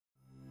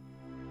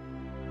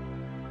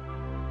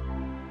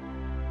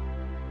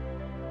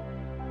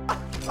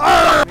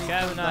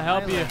Kevin, I'll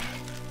help you.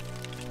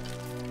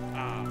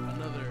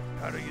 Another.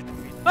 How do you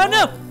defeat? Oh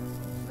no!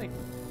 Snake.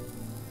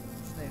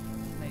 Snake.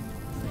 Snake.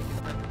 Snake is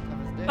on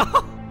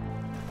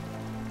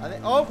his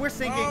dick. Oh, we're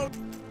sinking.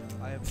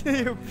 I am.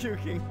 You're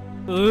puking.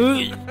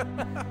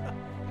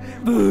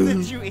 What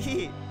did you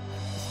eat?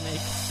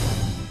 Snake.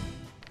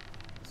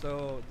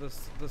 So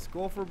the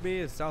score for me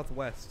is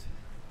southwest.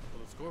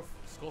 Well, the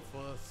score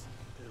for us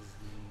is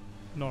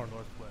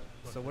northwest.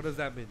 So what does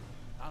that mean?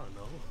 I don't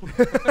know.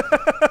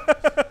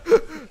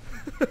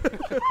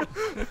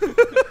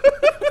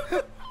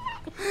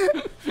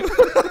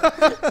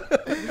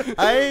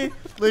 I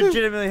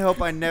legitimately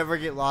hope I never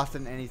get lost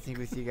in anything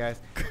with you guys.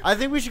 I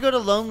think we should go to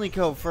Lonely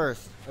Cove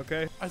first.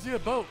 Okay. I see a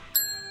boat.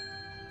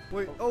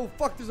 Wait. Oh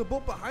fuck! There's a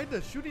boat behind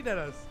us shooting at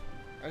us.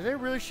 Are they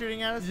really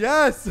shooting at us?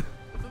 Yes. Is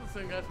that the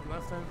same guys from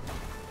last time?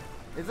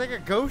 It's like a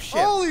ghost ship.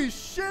 Holy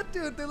shit,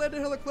 dude! They landed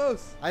hella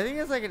close. I think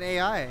it's like an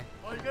AI.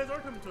 Oh, you guys are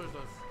coming towards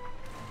us.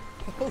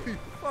 Holy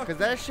fuck! Because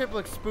that ship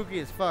looks spooky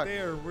as fuck. They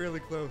are really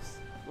close.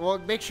 Well,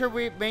 make sure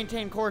we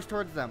maintain course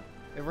towards them.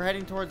 If we're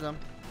heading towards them.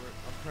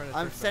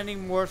 I'm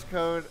sending Morse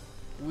code.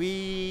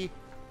 We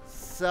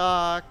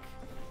suck.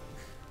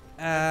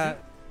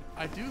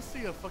 I do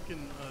see a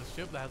fucking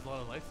ship that has a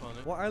lot of lights on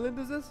it. What island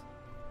is this?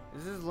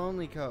 This is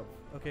Lonely Cove.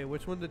 Okay,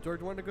 which one did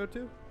George want to go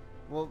to?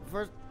 Well,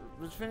 first,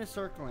 let's finish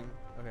circling.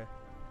 Okay.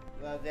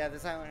 Yeah,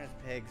 this island has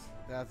pigs.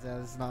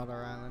 That's not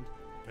our island.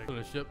 Okay.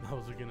 The ship I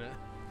was looking at.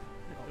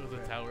 It was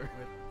a tower.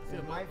 See a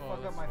It boat? might Oh, fuck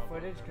up that's my not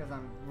footage bad. because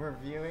I'm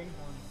reviewing.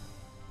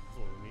 That's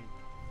what we need.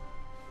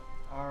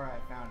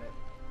 Alright, found it.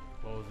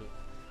 What was it?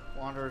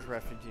 Wanderer's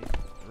Refugee.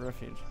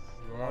 Refuge.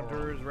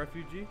 Wanderer's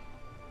Refugee?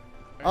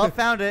 Oh,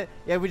 found it.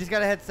 Yeah, we just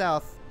gotta head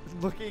south.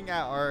 Looking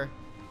at our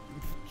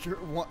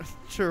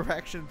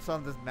directions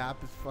on this map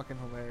is fucking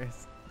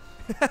hilarious.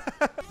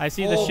 I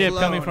see the ship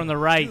coming from the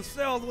right. You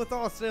sailed with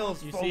all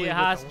sails. You fully see with it,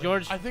 Haas, the wind.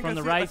 George, I think from I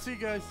the see, right? I see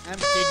guys. I'm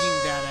digging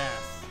that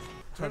ass.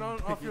 Turn on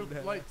I'm off your digging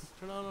that. lights.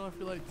 Turn on off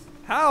your lights.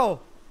 How?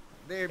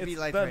 There'd be It's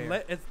lights the right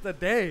here. it's the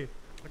day.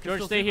 I can George,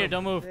 still stay see here. them.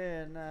 Don't move.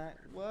 They're not.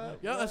 What?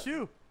 Yeah, What? that's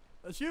you.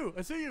 That's you.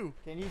 I see you.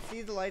 Can you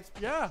see the lights?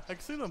 Yeah, I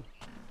can see them.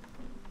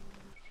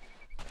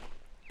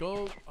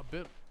 Go a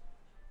bit.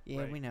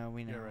 Yeah, Right. we know.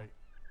 Yeah, right.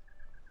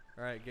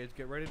 All right, Gage,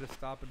 get ready to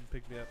stop and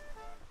pick me up.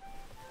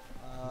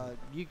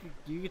 You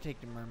could take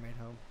the mermaid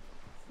home.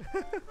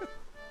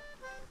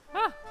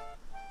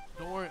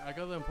 Don't worry, I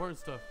got the important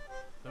stuff.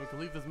 Then we can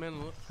leave this man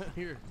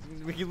here.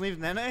 We can leave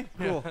Nene? Yeah.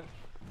 Cool. Alright,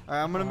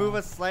 I'm gonna move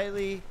us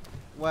slightly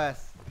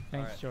west.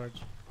 Thanks, Alright.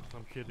 George.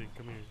 I'm kidding.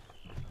 Come here.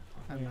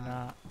 No, I'm you're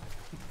not.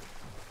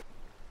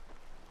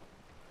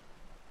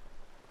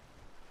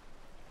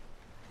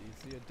 You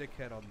see a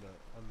dickhead on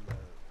the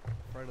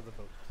front of the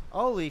boat.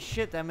 Holy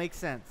shit, that makes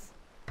sense.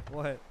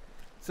 What?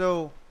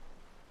 So,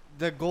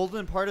 the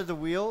golden part of the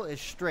wheel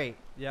is straight.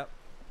 Yep.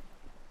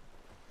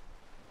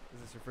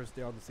 Is this your first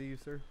day on the sea,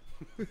 sir?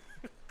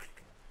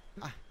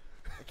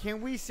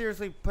 Can we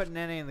seriously put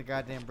Nene in the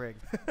goddamn brig?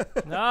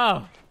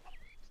 No.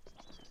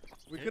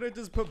 We could have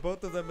just put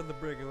both of them in the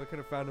brig and we could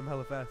have found him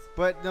hella fast.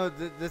 But no,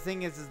 the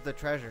thing is the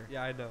treasure.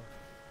 Yeah, I know.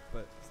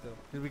 But still.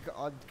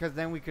 Because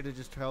then we could have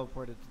just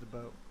teleported to the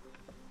boat.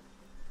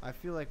 I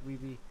feel like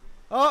we'd be...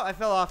 Oh, I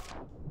fell off.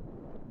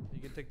 You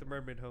can take the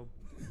mermaid home.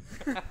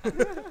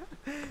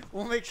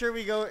 We'll make sure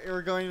we're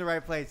going to the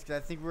right place,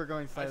 because I think we're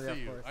going I slightly off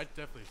see you. course. I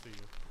definitely see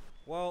you.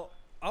 Well,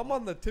 I'm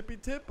on the tippy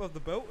tip of the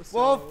boat. So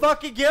Well,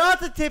 fucking get off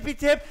the tippy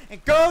tip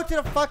and go to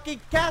the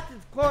fucking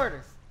captain's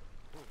quarters.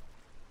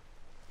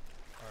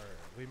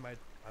 I might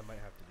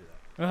have to do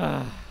that.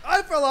 Ugh.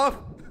 I fell off.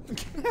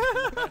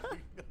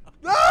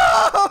 No!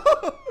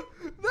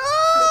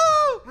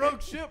 No!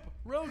 Rogue ship!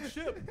 Rogue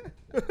ship!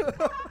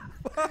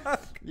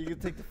 You can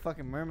take the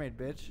fucking mermaid,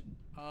 bitch.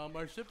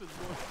 Our ship is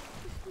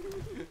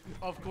going.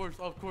 Off course,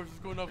 it's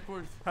going off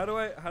course. How do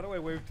I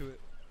wave to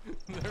it?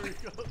 There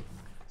it goes.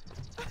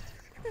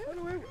 How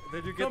do I?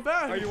 Did you get? Come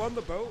back. Are you on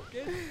the boat?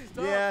 Gage?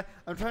 Stop. Yeah,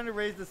 I'm trying to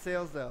raise the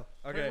sails though.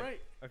 Turn Okay.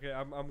 right. Okay,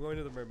 I'm going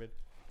to the mermaid.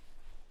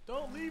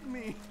 Don't leave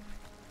me.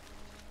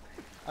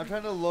 I'm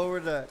trying to lower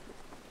the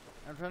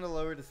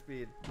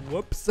speed.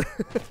 Whoops.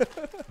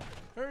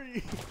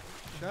 Hurry.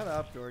 Shut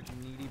up, George, you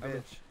needy I mean,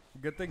 bitch.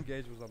 Good thing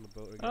Gage was on the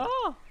boat again.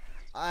 Oh.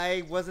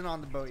 I wasn't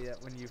on the boat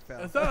yet when you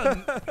fell. That's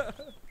not.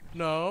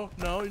 No,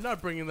 you're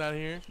not bringing that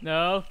here.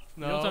 No.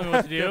 No. You don't tell me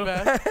what to do.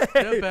 Get back.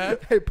 Get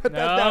back. Hey, put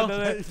that down. No.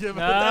 Nene. Get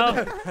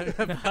No.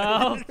 back.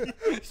 No.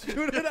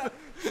 Shoot it out.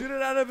 Shoot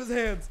it out of his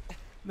hands.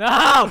 No.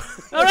 All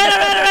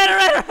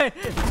right.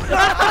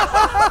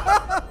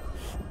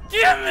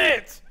 Damn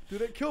it.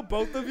 Did it kill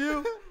both of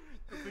you?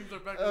 Things are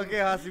back. Okay,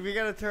 Hossie, we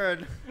gotta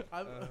turn.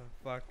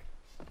 Fuck.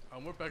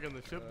 We're back on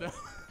the ship now.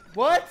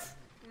 What?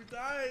 We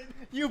died.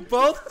 You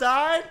both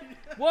died?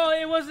 Well,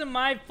 it wasn't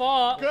my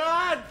fault.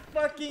 God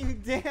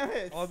fucking damn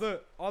it. All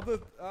the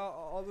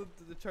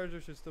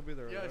chargers should still be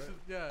there. Yeah, right?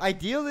 yeah.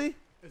 Ideally.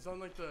 It's on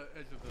like the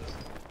edge of the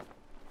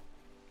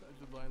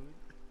island.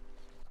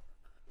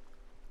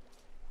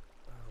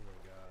 Oh my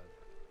god.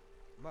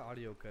 My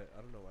audio cut.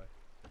 I don't know why.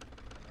 Oh,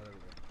 there we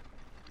go.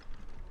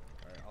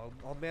 Alright,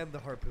 I'll man the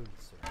harpoons.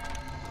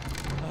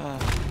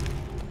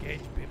 Gage,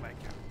 be my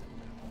captain.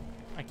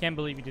 I can't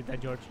believe you did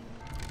that, George.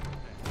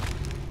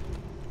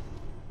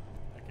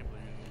 I can't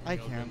believe you. I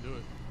guys can't. didn't do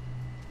it.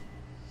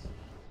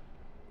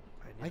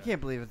 I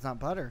can't believe it's not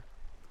butter.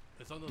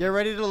 It's on the Get left,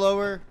 ready to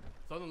lower.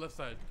 It's on the left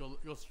side.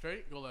 Go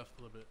straight. Go left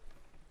a little bit.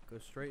 Go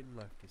straight and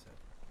left, he said.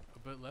 A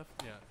bit left.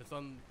 Yeah. It's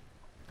on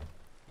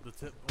the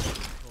tip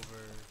over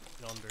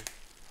yonder.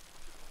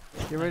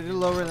 Get ready to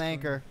lower the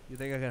anchor. You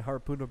think I can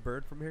harpoon a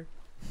bird from here?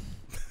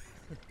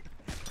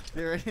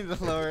 Get ready to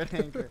lower the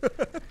anchor.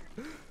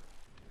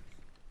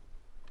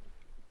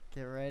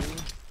 Get ready.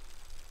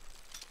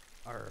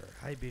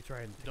 I be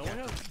trying to Don't we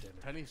captain have dinner.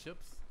 penny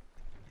ships?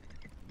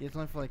 It's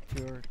only for like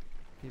 2 or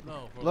people.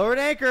 No. for- Lower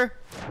the anchor.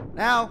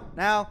 Now.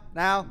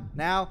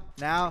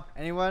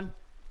 Anyone?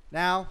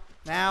 Now.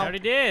 I already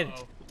did.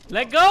 Uh-oh.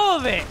 Let go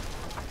of it.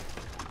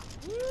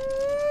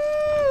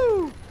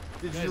 Woo!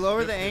 Did Guys, you lower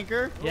good the shit.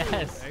 anchor?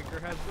 Yes. Anchor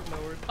has been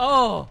lowered.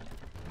 Oh.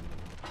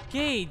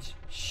 Gage,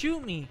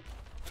 shoot me.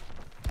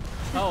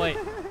 Oh, wait.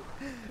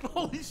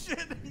 Holy shit!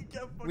 He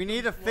kept We fucking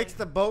need to flying. fix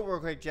the boat real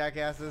quick,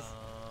 jackasses.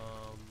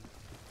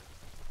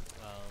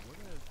 We're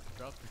gonna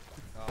drop.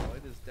 Oh,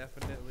 it is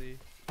definitely.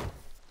 I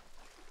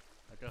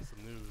got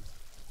some news.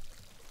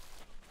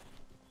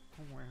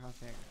 Home warehouse,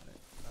 I got it.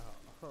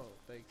 Oh,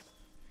 thanks.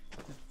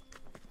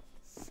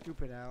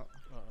 Scoop it out.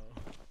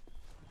 Oh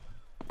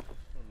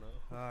no.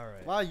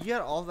 Alright. Wow, you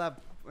got all that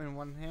in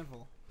one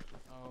handful.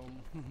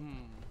 Yeah.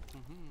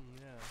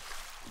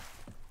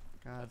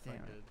 God That's damn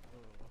not it. good.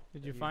 Oh.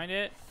 Did you find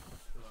it?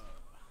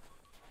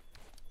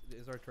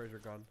 Is our treasure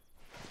gone?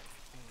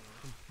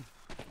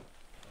 Alright,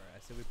 I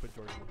said we put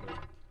George in the boat.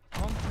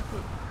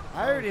 I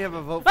already have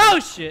a vote for Oh,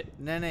 shit.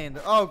 Nene in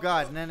the. Oh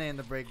god, Nene in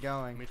the break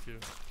going. Me too.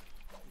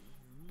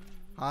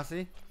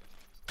 Hossie?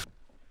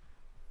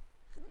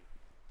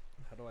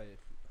 How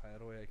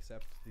do I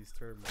accept these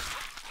terms?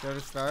 Go to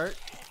start.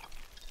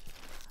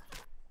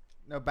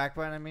 No,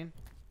 backbone, I mean.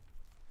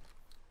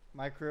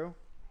 My crew.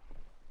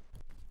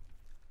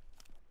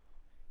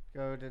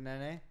 Go to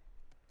Nene.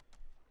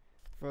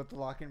 Vote the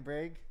lock and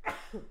break.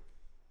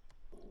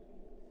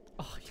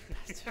 Oh, you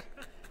bastard.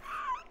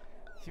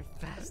 You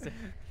bastard.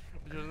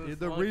 You're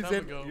the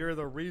reason. You're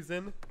the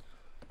reason.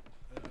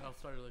 I'll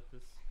start it like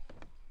this.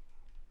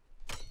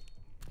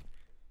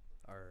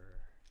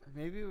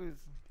 Maybe it was.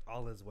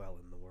 All is well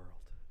in the world.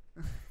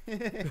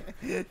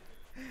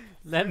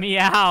 Let me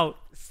out.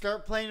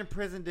 Start playing a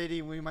prison ditty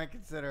and we might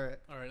consider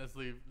it. All right, let's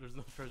leave. There's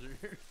no treasure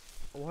here.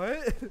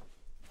 What?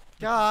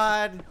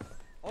 God.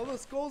 All the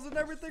skulls and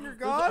everything are I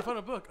gone? found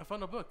a book. I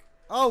found a book.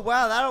 Oh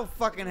wow, that'll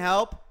fucking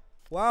help.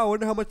 Wow, I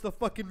wonder how much the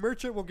fucking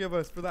merchant will give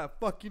us for that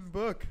fucking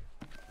book.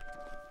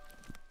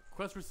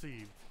 Quest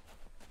received.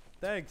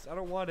 Thanks, I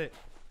don't want it.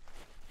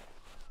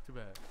 Too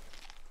bad.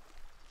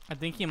 I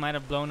think he might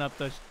have blown up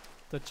the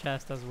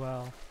chest as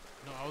well.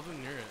 No, I wasn't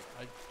near it.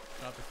 I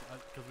dropped it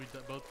because we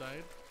both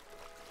died.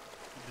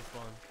 We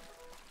despawned.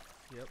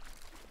 Yep.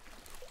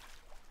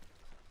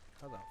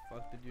 How the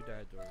fuck did you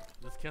die, Dory?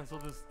 Let's cancel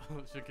this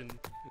chicken.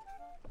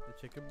 The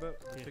chicken boat?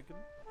 The Yeah. chicken?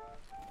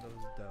 That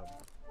was dumb.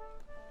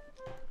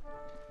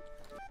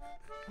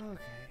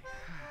 Okay.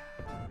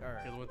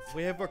 Alright. Okay, let's-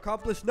 We have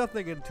accomplished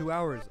nothing in 2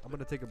 hours. I'm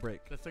gonna take a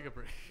break. Let's take a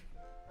break.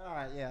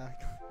 Alright, yeah.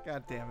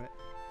 God damn it.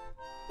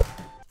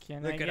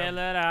 Can Look I at get him.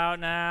 let out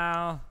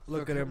now?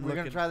 Look So at him We're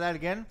gonna looking. try that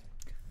again?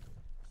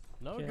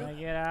 No, Can good. I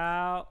get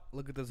out?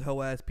 Look at this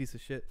hoe ass piece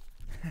of shit.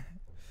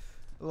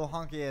 Little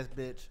honky ass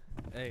bitch.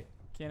 Hey,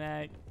 Can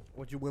I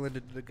what you willing to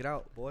do to get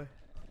out, boy?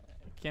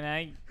 can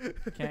I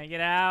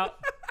get out?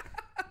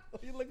 Why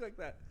you look like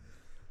that?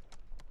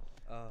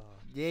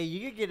 Yeah,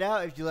 you could get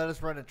out if you let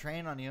us run a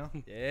train on you.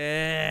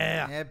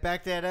 Yeah. Yeah,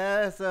 back that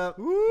ass up.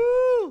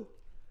 Woo!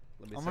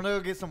 Let me I'm suck- gonna go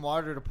get some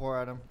water to pour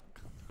at him.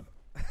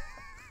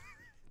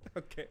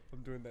 Okay,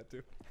 I'm doing that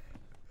too.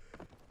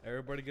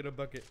 Everybody get a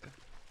bucket.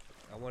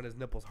 I want his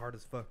nipples hard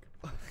as fuck.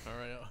 All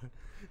right,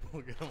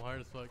 we'll get them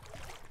hard as fuck.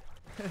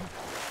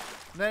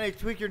 Then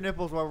tweak your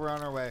nipples while we're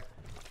on our way.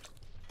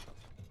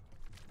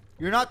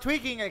 You're not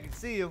tweaking, I can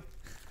see you.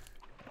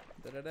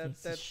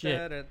 Piece of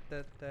shit. I don't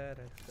see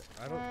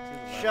the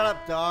ladder. Shut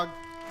up, dog.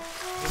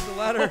 Where's the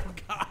ladder?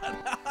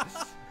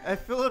 I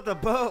filled up the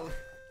boat.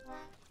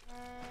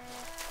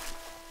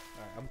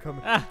 Alright, I'm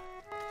coming. Ah,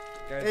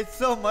 Guys, It's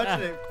so much Ah.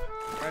 in it.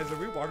 guys, are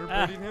we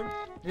waterboarding him?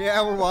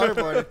 Yeah, we're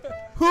waterboarding.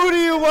 Who do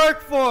you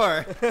work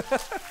for?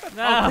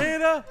 no,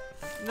 Al-Qaeda?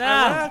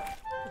 no.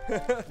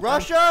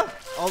 Russia?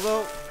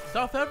 Although,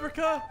 South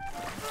Africa.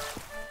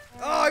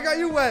 Oh, I got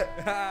you wet.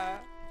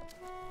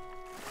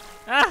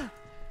 Ah,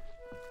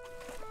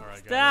 All right,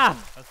 Stop. guys.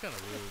 That's kind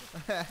of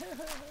rude.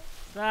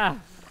 ah.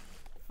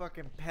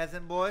 fucking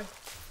peasant boy.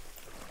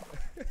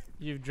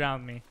 You've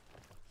drowned me.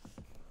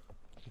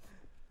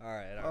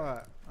 Alright, All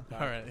right. All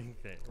right,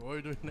 okay. What are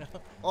we doing now?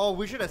 Oh,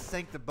 we should have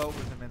sank the boat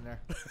with him in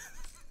there.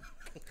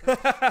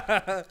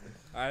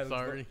 Alright,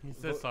 Sorry, he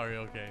said sorry.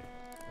 Okay.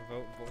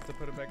 Vote to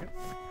put it back in.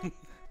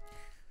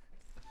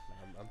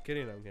 I'm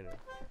kidding. I'm kidding.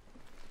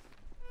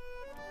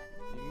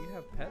 Do you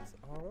have pets?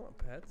 Oh, I want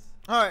pets.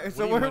 All right,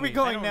 so where are we money?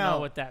 going I don't now? know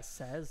what that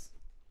says.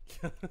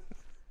 All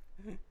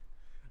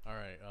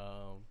right.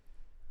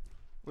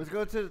 Let's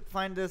go to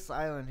find this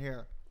island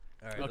here.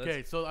 All right.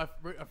 Okay, so I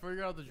figured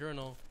out the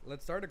journal.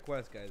 Let's start a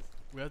quest, guys.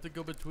 We have to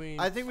go between.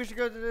 I think we should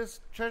go to this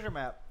treasure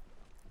map.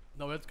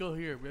 No, let's go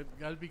here. We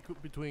got to be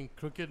between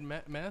Crooked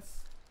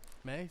Mace,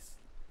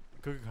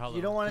 Crooked Hollow.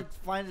 You don't want to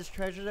find this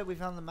treasure that we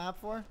found the map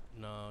for?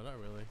 No, not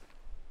really.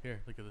 Here,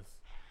 look at this.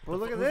 Well,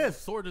 look at Whose this.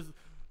 sword is.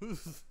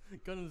 Whose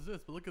gun is this?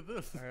 But look at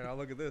this. All right, I'll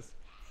look at this.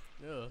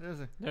 Yeah.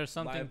 There's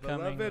something My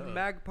coming. beloved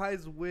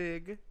magpie's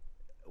wig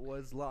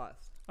was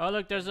lost. Oh,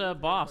 look, there's a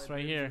boss My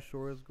right dreams here. are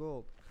sure as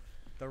gold.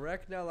 The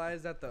wreck now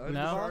lies at the No.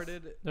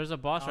 uncharted There's a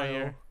boss right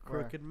here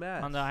crooked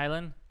mass. on the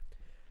island.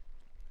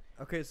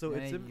 Okay, so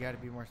it's you in, got to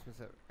be more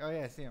specific. Oh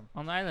yeah, I see him.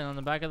 On the island, on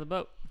the back of the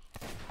boat.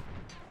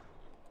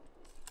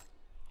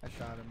 I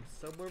shot him.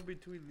 somewhere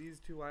between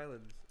these two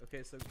islands.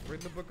 Okay, so bring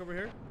the book over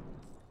here.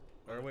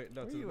 Or wait,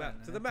 no, Where to the you map.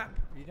 at, To the man? map.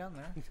 Are you down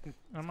there?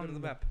 I'm Go on to the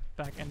the map.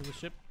 back end of the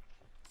ship.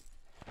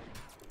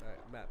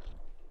 Alright, map.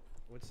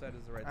 Which side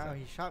is the right Oh, side?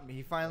 he shot me.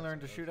 He finally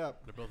learned to shoot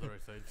up. They're both the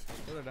right sides.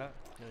 No, they're not.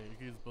 Yeah, you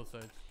can use both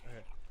sides.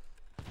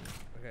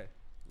 Okay.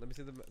 Let me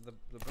see the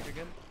book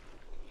again.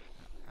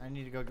 I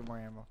need to go get more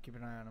ammo. Keep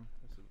an eye on him.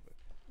 This is the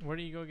book. Where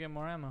do you go get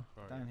more ammo?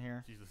 Alright. Down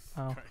here. Jesus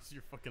Oh. Christ,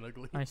 you're fucking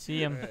ugly. I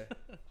see him. Okay.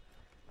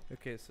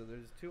 Okay, so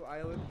there's two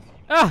islands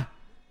Ah!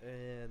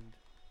 and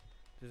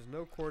there's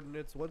no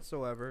coordinates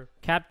whatsoever.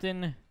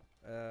 Captain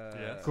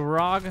Yes.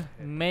 Grog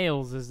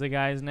Males is the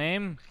guy's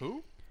name.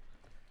 Who?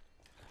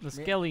 The Me-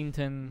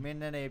 skeleton. Me and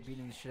Nene are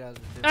beating the shit out of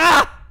this dude.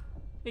 Ah!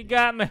 He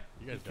got me.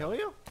 You Did guys he kill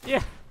you?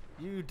 Yeah.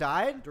 You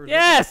died? There's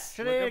Yes!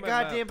 Should Look have at ate a my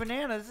goddamn map.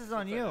 banana. This is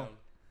on you.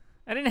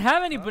 I didn't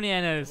have any Huh?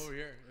 bananas. Over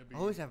here. It'd be-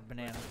 Always have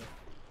bananas.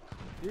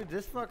 Dude,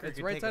 this fucker It's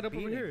could right take side a up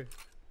over beating. here.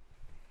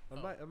 Oh.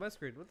 On my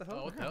screen. What the hell?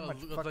 Oh, what the How hell? much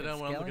It's upside fucking down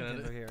when I'm looking at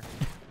skeletons it. are here.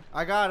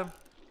 I got him.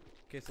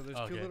 Okay, so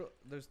Okay.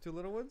 there's two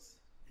little ones.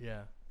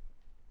 Yeah.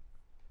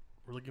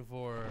 We're looking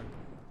for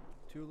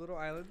Two little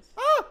islands.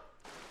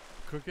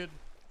 Crooked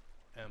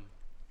M.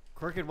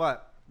 Crooked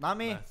what? Not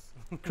me. Mass.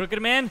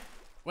 Crooked man.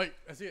 Wait,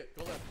 I see it.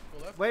 Go left.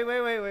 Go left. Wait. See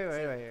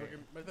it? Wait. Crooked,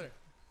 right there.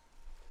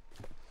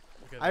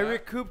 Okay, I that.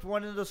 recouped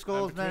one of the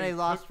skulls And Nene between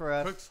lost for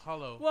us. Crook's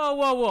Hollow. Whoa,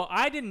 whoa, whoa.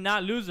 I did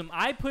not lose him.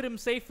 I put him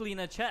safely in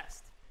a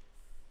chest.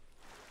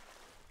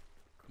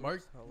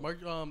 Mark, Hollow. mark,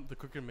 the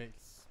Crooked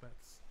Mates.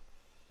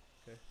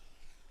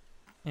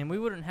 And we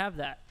wouldn't have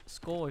that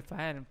skull if I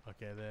hadn't.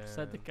 Okay, then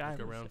Said the guy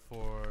look was around it.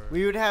 for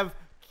We would have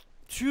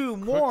two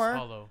Crook's more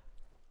Hollow.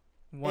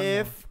 One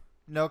if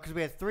no, because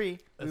we had three.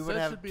 It We would said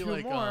have should be two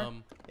like, more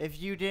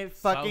if you didn't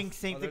fucking south-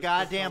 sink oh, the there's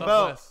goddamn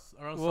boat. southwest,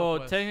 around Well,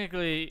 southwest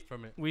technically,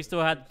 from it. we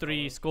still had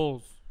 3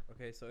 skulls.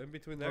 Okay, so in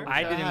between We there. I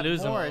should've didn't had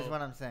lose 'em. more is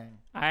what I'm saying.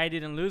 I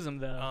didn't lose them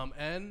though.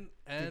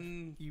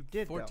 N You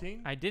did though.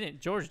 14 I didn't.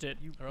 George did.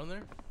 around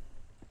there.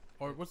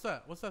 Or what's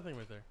that? What's that thing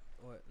right there?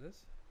 What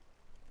this?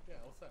 Yeah,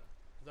 what's that?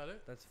 Is that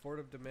it? That's Fort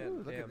of Demand. Ooh,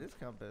 look Damn. at this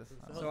compass. This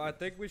is So I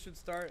think we should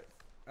start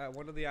at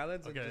one of the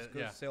islands and Okay, just go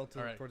yeah. sail to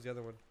Alright. towards the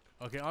other one.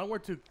 Okay,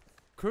 onward to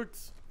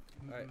Crook's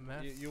Alright,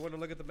 Mass. you want to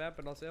look at the map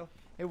and I'll sail?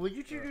 Hey, would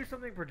you two do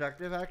something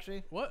productive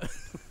actually? What?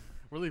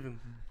 We're leaving.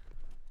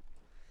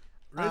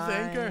 Raise the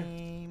anchor. I'm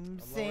lowering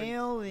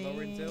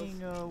sails.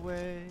 sailing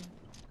away.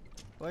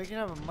 Well, you can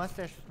have a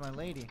mustache with my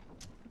lady.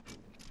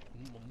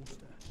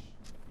 Mustache.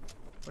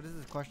 What is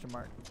this question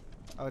mark?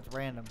 Oh, it's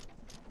random.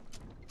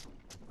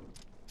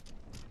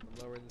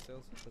 I'm lowering the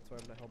sails. That's why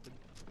I'm not helping.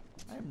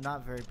 I am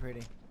not very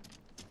pretty.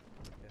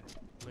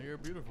 No, you're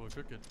beautiful,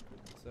 crooked.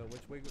 So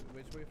which way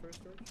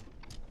first, George?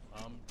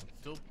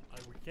 Still,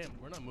 we can't.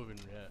 We're not moving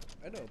yet.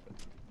 I know,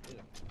 but you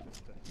know,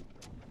 just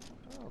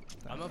Oh,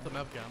 I'm not the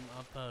map guy.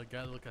 I'm the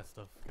guy that look at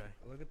stuff guy.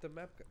 look at the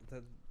map.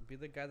 Be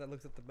the guy that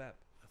looks at the map.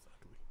 That's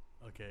ugly.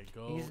 Okay,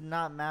 go. He's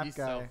not map east,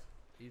 guy. south.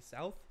 East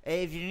south.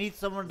 Hey, if you need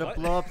someone to What?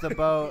 blow up the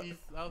boat, East,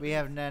 south, we east.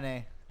 have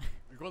Nene.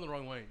 You're going the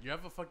wrong way. You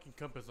have a fucking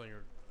compass on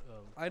your.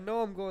 I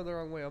know I'm going the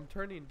wrong way. I'm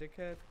turning,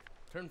 dickhead.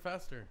 Turn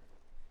faster.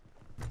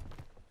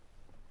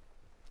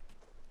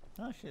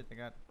 Oh shit, they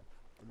got.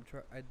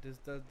 This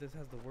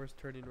has the worst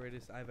turning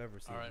radius I've ever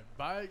seen. All right,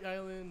 bye,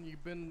 island.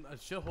 You've been a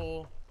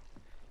shithole.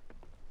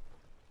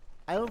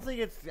 I don't think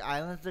it's the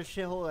island's the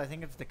shithole. I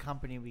think it's the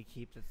company we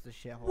keep that's the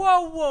shithole.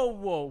 Whoa, whoa,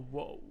 whoa,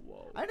 whoa,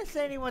 whoa. I didn't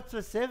say anyone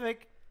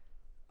specific.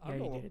 I don't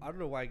Yeah, you know. did. I don't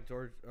know why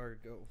George or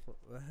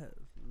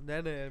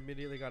Nana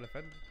immediately got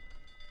offended.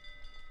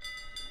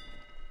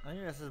 I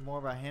think this is more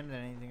about him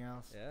than anything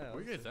else. Yeah.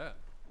 Where you guys at?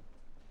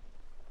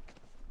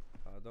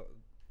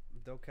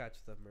 Don't catch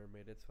the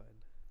mermaid. It's fine.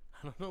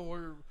 I don't know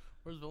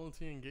where's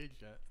Valentine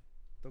engaged at.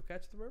 Don't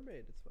catch the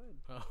mermaid. It's fine.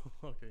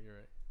 Oh, okay, you're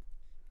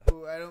right.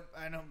 Ooh,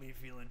 I don't be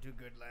feeling too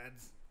good,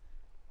 lads.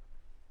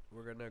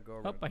 We're gonna go.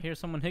 Oh, around. I hear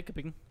someone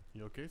hiccuping.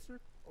 You okay, sir?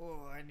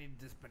 Oh, I need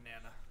this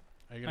banana.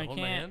 Are you gonna I hold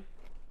my can't. hand?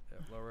 Yeah,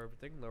 lower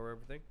everything. Lower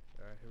everything.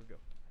 All right, here we go.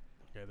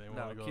 Okay, they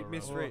Now want to go keep me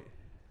around. straight.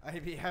 I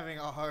be having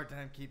a hard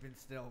time keeping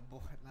still, boy,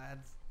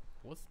 lads.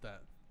 What's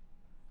that?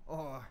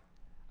 Oh,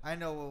 I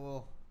know what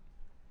will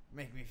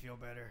make me feel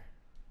better.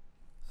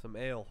 Some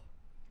ale.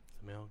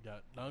 It's a male.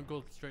 Got. Now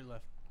go straight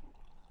left.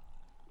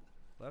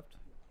 Left?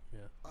 Yeah.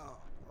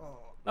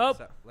 Oh,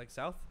 Like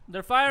south?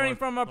 they're firing North,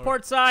 from our north.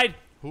 port side.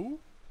 Who?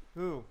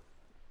 Who?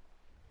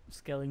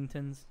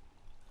 Skeletons.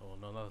 Oh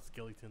no, not the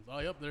skeletons. Oh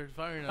yep, they're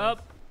firing at Up.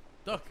 us.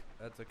 Duck.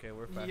 That's okay.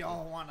 We're faster.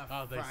 Y'all want a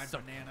Oh, they fried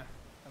suck. banana?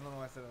 I don't know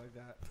why I said it like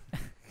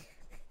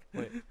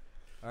that. Wait.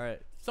 All right.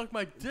 Suck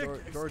my dick.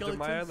 George,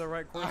 am I on the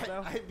right course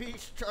now? I be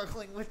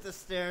struggling with the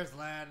stairs,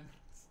 lad.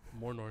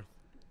 More north.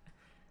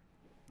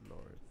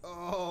 North.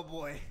 Oh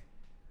boy.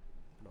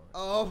 North.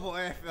 Oh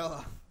boy, I fell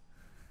off.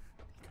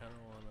 Kind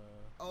of wanna.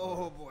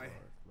 Oh boy.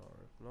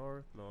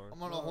 North. I'm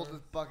gonna hold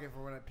this bucket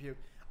for when I puke.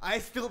 I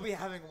still be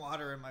having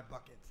water in my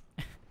buckets.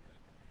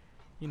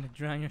 You gonna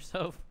drown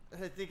yourself?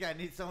 I think I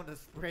need someone to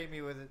spray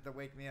me with it to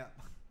wake me up.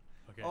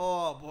 Okay.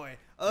 Oh boy.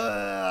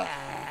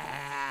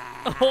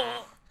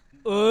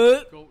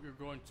 Go. You're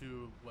going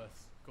to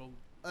west. Go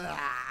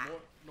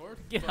north.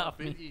 Get so a off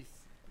bit me. east.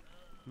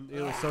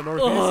 It was so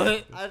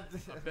northeast. I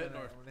bit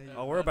north.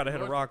 Oh, we're about to hit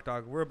a rock,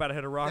 dog. We're about to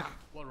hit a rock.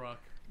 What rock?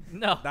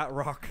 No. That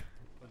rock.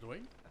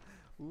 Dwayne?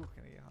 Ooh,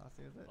 can I get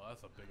hosty with it? Oh,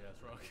 that's a big ass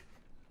rock.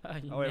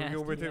 You Oh wait, we can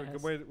go nasty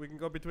between. ass. We can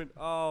go between.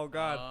 Oh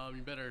god.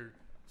 You better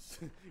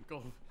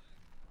go.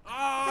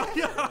 Oh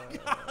yeah.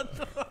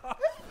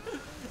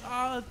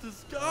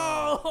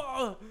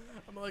 Oh,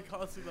 I'm like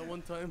hosting that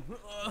one time.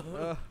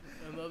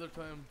 And the other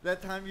time.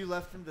 That time you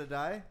left him to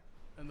die?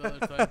 And the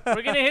other time.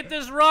 We're gonna hit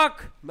this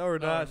rock. No, we're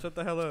not. Shut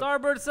the hell up.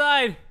 Starboard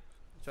side.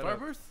 Shut up.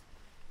 Starburst?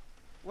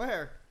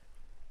 Where?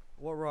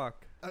 What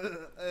rock?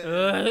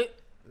 Uh,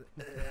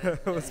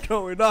 What's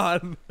going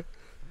on?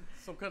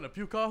 Some kind of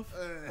puke off?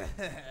 All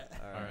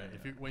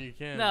Alright, when you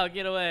can. no,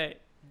 get away.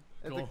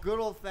 It's a Go. good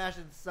old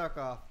fashioned suck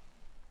off.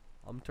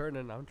 I'm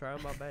turning. I'm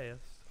trying my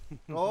best.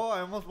 Oh,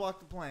 I almost walked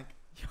the plank.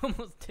 You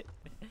almost did.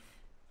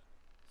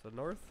 So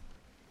north,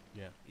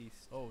 Yeah.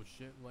 east, Oh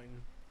shit,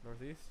 lightning.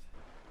 northeast.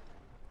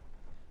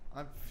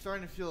 I'm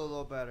starting to feel a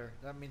little better.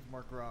 That means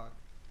more grog.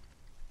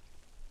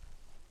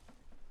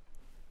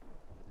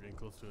 We're getting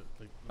close to it.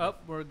 Like, Oh,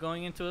 we're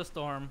going into a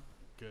storm.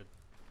 Good.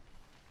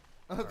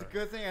 Oh, it's a Alright.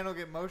 good thing I don't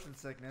get motion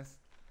sickness.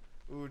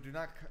 Ooh, do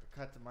not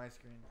cut to my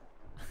screen.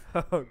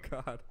 Oh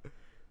god.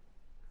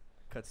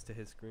 Cuts to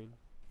his screen.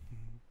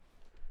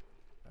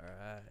 All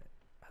right.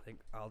 I think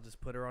I'll just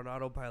put her on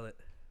autopilot.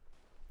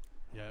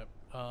 Yeah.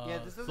 Yeah,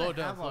 this doesn't slow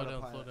down, have slow down,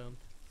 autopilot. slow down.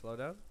 Slow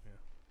down.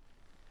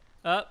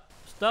 Up.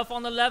 Stuff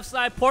on the left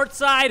side, port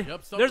side.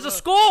 Yep, stop There's a the-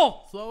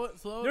 school. Slow it,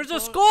 slow it. There's slow a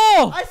it.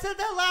 school. I said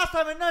that last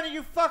time and none of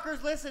you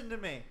fuckers listened to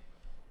me.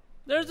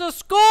 There's a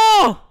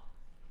school.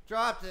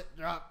 Dropped it.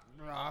 Drop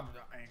the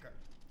anchor.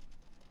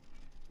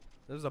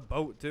 There's a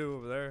boat too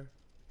over there.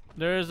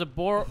 There is a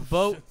boat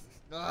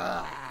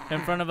in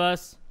front of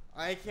us.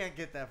 I can't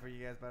get that for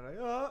you guys, by the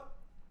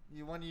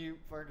way. One of you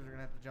fuckers are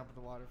gonna have to jump in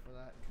the water for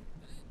that.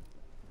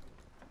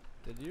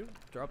 Did you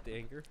drop the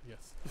anchor?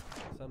 Yes.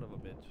 Son of a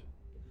bitch.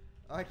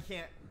 I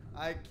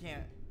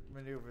can't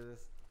maneuver this.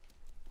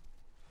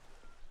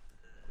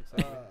 Looks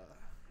like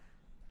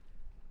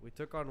we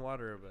took on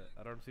water, but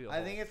I don't see a I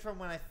hole. think it's from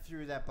when I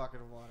threw that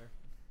bucket of water,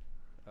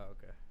 Oh,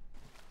 okay.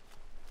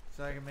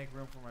 so I can make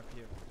room for my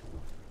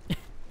puke.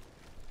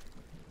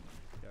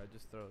 Yeah,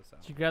 just throw this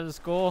out. Did you grab the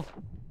skull?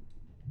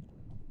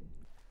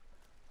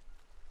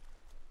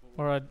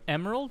 Or an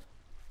emerald?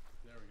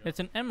 There we go. It's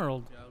an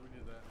emerald. Yeah, we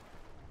did that.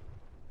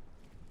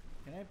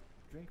 Can I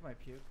drink my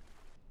puke?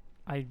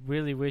 I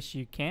really wish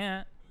you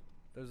can't.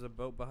 There's a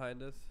boat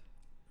behind us.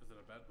 Is it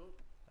a bad boat?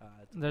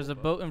 It's There's a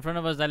little boat in front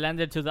of us that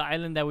landed to the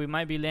island that we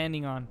might be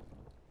landing on.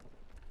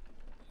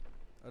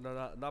 Oh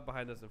no, not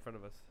behind us. In front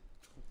of us.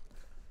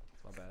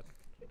 My bad.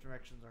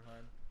 Directions are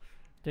hard.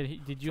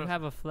 Did you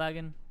have a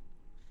flagon?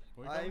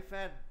 What you call me? I've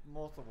had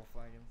multiple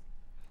flagons.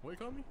 What you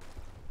call me?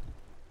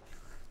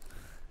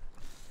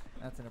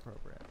 That's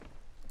inappropriate.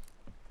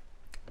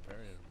 Very.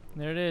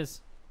 There it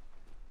is.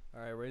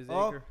 All right, raise the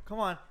Oh, anchor. come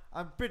on.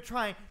 I've been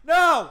trying.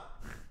 No!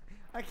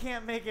 I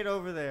can't make it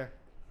over there.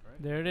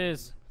 Right? There it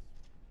is.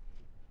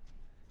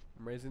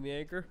 I'm raising the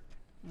anchor.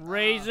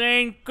 Raise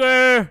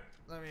anchor.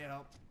 Let me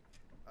help.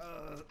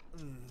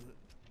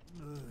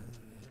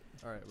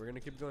 All right, we're gonna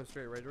keep going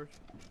straight, right, George?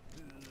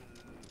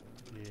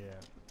 Yeah.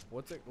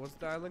 What's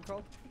the island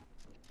called?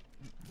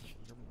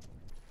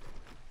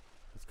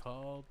 It's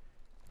called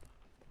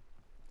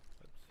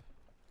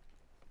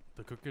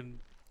the Cooking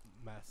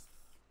Mast.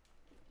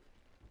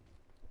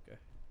 Okay.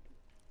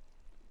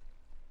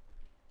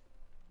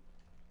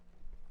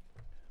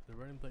 The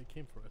running blade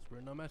came for us.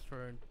 We're not matched for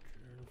our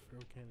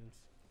cannons.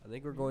 I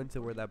think we're going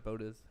to where that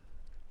boat is.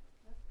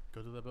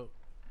 Go to the boat.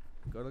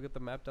 Go look at the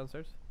map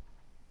downstairs.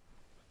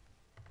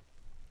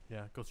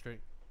 Yeah, go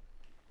straight.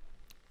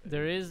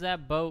 There is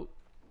that boat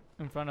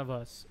in front of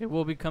us. It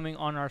will be coming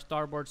on our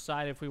starboard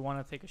side if we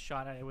want to take a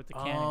shot at it with the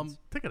cannons.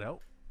 Take it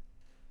out.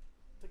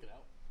 Take it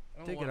out. I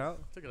don't Take it want- out?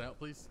 Take it out,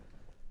 please.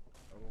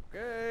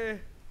 Okay.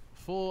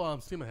 Full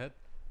steam ahead.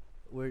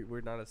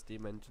 We're not a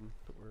steam engine.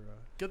 We're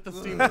Get the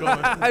steam going.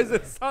 I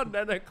just saw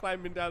Nana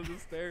climbing down the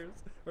stairs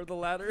or the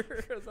ladder.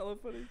 That's hella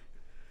funny.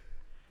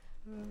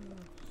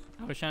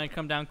 I was trying to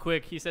come down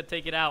quick. He said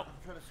take it out. I'm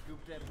trying to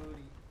scoop that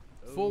booty.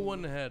 Full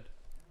one ahead.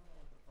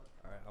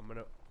 All right, I'm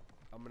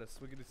gonna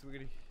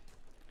swiggity.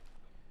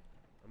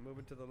 I'm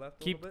moving to the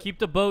left a little bit. Keep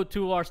the boat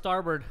to our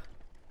starboard.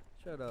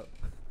 Shut up.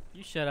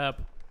 You shut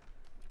up.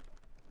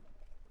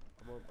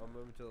 I'm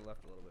moving to the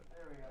left a little bit.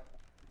 There we go.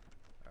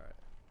 All right.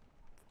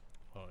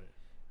 Oh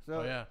yeah. So,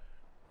 Oh yeah.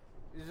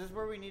 is this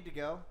where we need to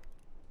go?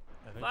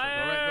 I think so.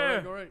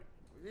 Fire! Go right.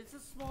 It's a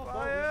small Fire! boat.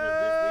 We should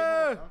just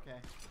leave it. Okay.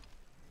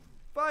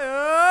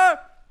 Fire!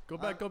 Go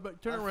back.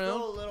 Turn I'm around.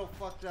 still a little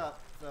fucked up,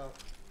 so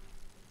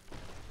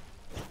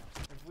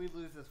if we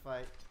lose this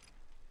fight,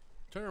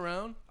 Turn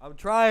around. I'm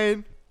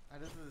trying.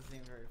 this doesn't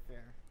seem very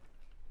fair.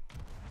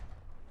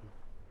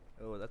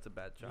 Oh, that's a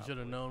bad You shot. should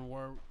have known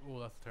where. Oh,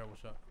 that's a terrible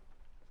shot.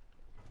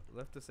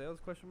 Left the sails?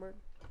 Question mark.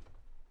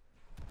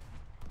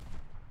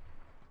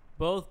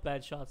 Both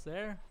bad shots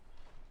there.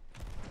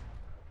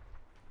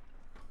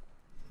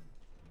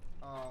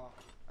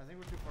 I think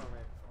we're too far away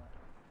at this point.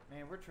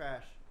 Man, we're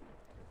trash.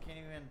 Can't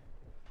even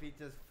beat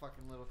this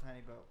fucking little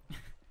tiny boat.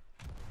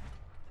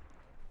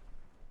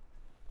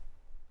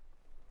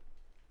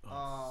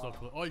 So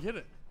close. Oh, you hit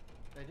it.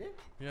 I did?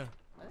 Yeah.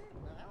 I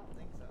don't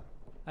think so.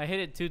 I hit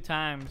it 2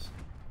 times.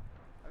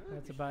 I feel like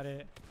That's we about should've-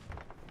 it.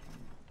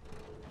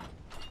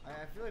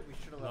 I feel like we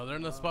should have. No, they're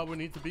in the spot we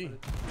need to be. But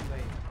it's too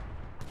late.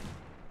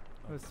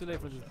 It was too late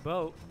for this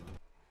boat.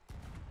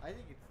 I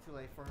think it's too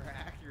late for her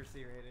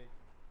accuracy rating.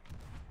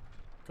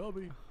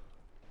 Kobe.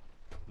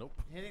 Nope.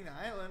 Hitting the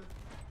island.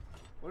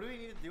 What do we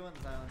need to do on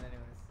this island,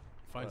 anyways?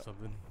 Find What?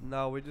 something.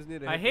 No, we just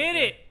need to. I this hit guy.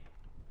 it.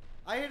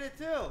 I hit it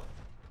too. Oh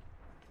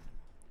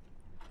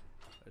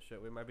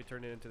shit, we might be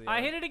turning into the I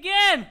island. hit it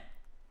again.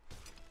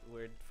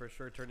 We're for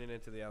sure turning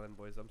into the island,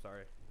 boys. I'm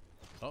sorry.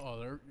 Oh,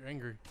 they're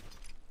angry.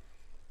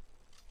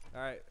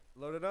 All right,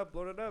 load it up.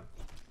 We're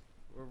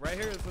right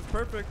here. This is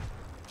perfect.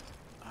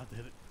 I have to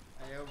hit it.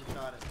 I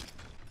overshot it.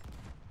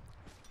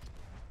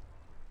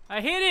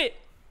 I hit it.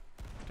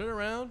 Turn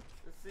around.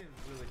 This seems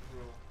really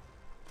cruel.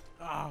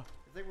 Ah,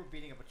 It's like we're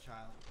beating up a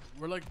child.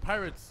 we're like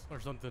pirates or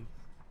something.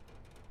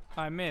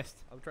 I missed.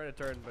 I'm trying to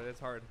turn, but it's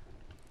hard.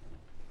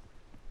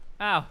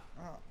 Ow.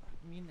 Oh,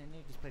 me and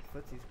Nick just played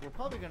footsies. We're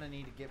probably gonna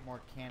need to get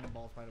more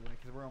cannonballs, by the way,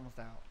 because we're almost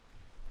out.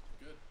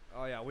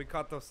 Oh yeah, we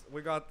caught those.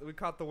 We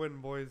caught the win,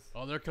 boys.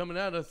 Oh, they're coming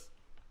at us.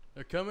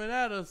 They're coming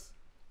at us.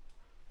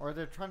 Or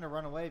they're trying to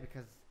run away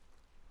because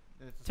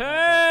it's a small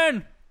boat.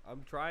 Turn.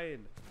 I'm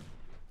trying.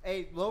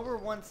 Hey, lower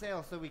one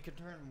sail so we can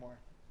turn more.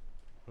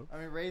 Oops. I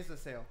mean, raise the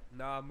sail.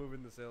 Nah, I'm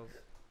moving the sails.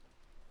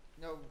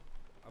 No,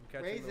 I'm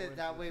catching raise the it. wind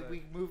That to the way side.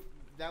 we move.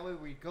 That way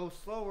we go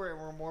slower and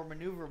we're more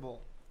maneuverable.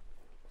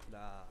 Nah.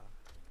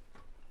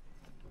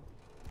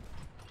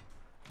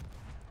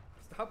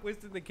 Stop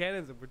wasting the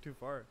cannons if we're too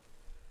far.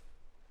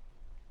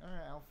 All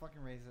right, I'll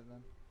fucking raise it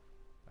then.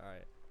 All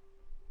right.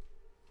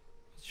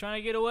 He's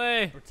trying to get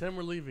away. Pretend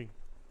we're leaving.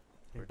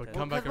 But Pretend.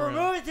 come back Because we're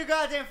around. moving too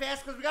goddamn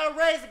fast because we gotta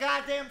raise the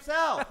goddamn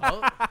sail.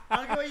 Oh, I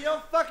don't care what you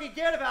don't fucking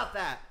get about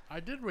that. I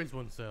did raise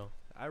one sail.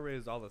 I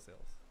raised all the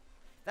sails.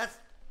 That's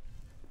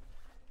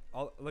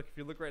Look, if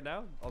you look right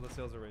now, all the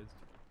sails are raised.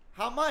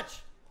 how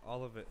much.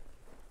 All of it.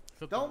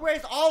 Except Don't the-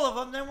 raise all of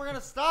them, then we're gonna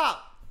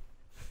stop.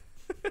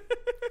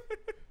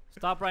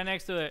 Stop right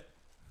next to it.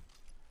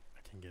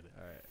 I can get it.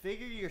 All right.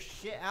 Figure your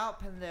shit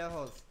out,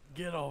 pendejos.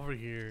 Get over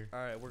here. All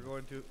right, we're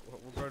going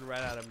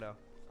right at him now.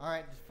 All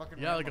right, just fucking.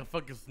 Yeah, ram like a them.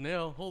 fucking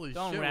snail. Holy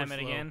Don't shit. ram we're it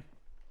slow. again.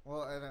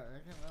 Well,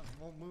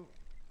 we'll move.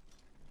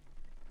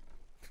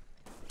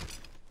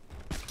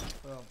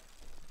 Boom.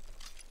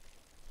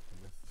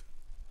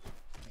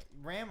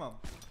 Ram them.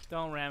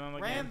 Don't ram him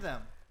again. Ram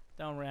them.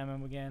 Don't ram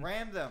him again.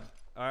 Ram them.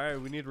 All right,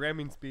 we need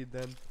ramming speed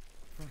then.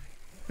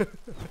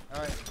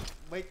 All right.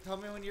 Wait. Tell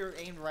me when you're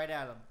aimed right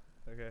at them.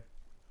 Okay.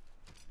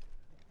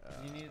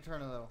 You need to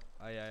turn a little.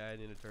 I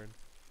need to turn.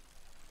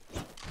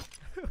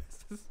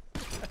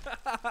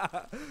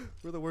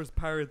 We're the worst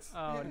pirates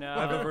Oh no.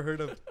 I've ever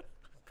heard of.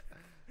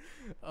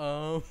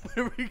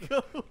 Here we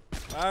go.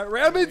 All right,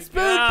 ramming speed,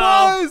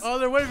 go. boys! Oh,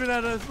 they're waving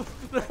at us.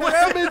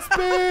 Ramming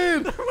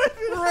speed!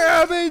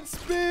 Ramming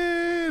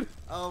speed!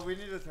 Oh, we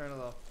need to turn a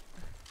little.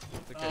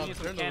 It's We okay. need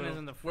some turn a cannons little.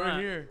 in the We're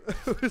front. here.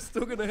 We're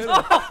still gonna hit him.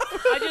 Oh,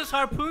 I just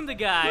harpooned the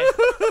guy.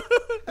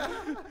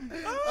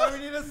 Oh, we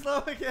need to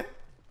slow again.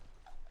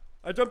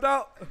 I jumped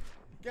out.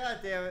 God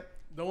damn it.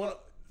 Don't want.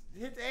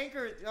 Hit the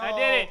anchor. Oh, I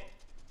did it.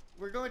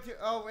 We're going to.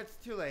 Oh, it's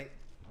too late.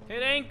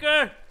 Hit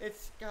anchor.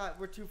 It's God.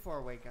 We're too far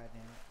away. God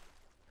damn it.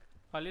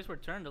 Well, at least we're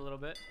turned a little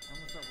bit. I'm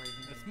gonna start raising.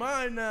 It's it.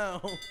 mine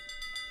now.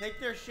 Take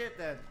their shit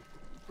then.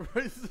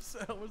 Raise the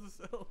sail. Where's the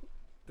sail?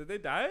 Did they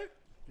die?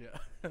 Yeah.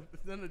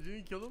 Then the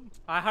genie killed him.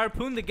 I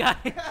harpooned the guy.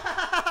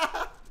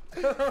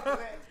 Uh-oh.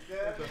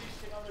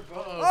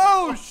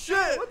 Oh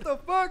shit! What the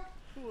fuck?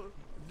 You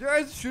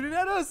guys shooting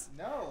at us?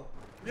 No.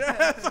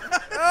 Yes.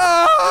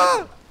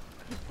 Ah!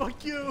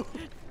 Fuck you.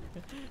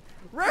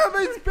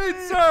 Ramming speed,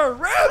 sir!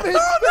 Ramming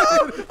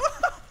speed!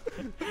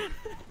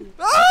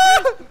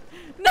 Ah!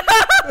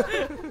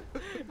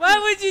 Why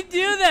would you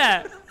do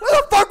that? Why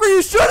the fuck were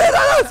you shooting at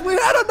us? We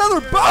had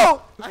another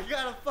boat! I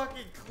got a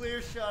fucking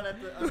clear shot at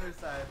the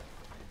underside.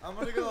 I'm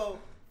gonna go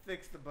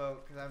fix the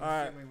boat because I'm All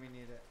right. assuming we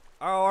need it.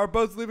 Oh, our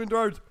boat's leaving,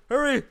 George.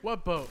 Hurry!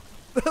 What boat?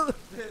 Wait!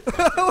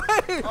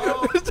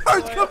 Oh,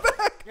 George, boy. come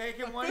back! Okay,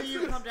 can one of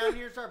you come down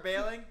here and start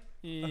bailing?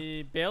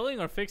 Bailing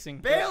or fixing?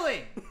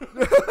 Bailing!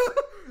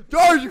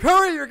 George,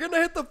 hurry! You're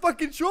gonna hit the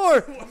fucking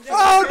shore!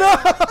 Oh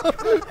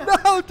no!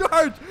 No,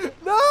 George!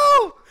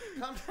 No!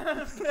 Come down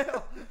and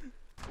bail.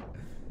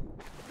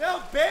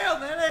 No, bail,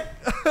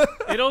 Nene!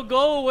 It'll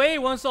go away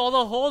once all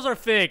the holes are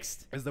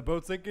fixed. Is the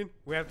boat sinking?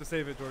 We have to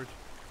save it, George.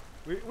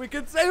 We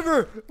can save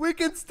her! We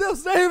can still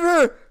save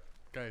her!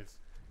 Guys.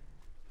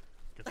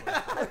 Guess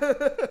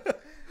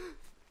what?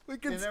 We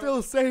can You know-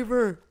 still save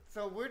her!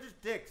 So we're just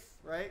dicks,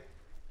 right?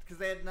 Because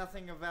they had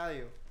nothing of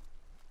value.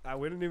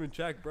 We didn't even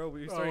check, bro.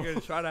 We started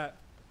getting shot at.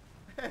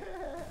 I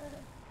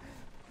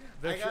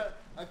got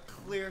a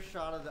clear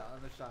shot of the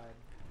other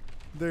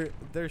side.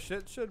 Their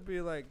shit should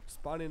be like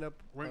spawning up.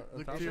 Right, on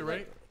look top to your of it.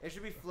 right. It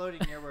should be floating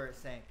near where it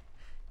sank.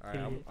 All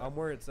right, I'm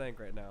where it sank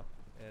right now,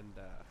 and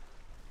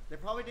They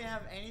probably didn't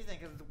have anything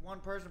because it's one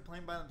person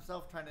playing by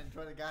themselves trying to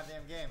enjoy the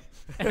goddamn game.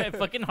 I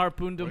fucking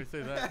harpooned Why him. you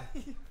say that?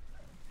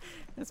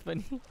 That's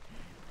funny.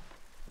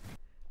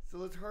 So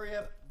let's hurry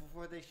up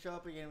before they show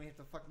up again. We have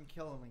to fucking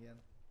kill them again.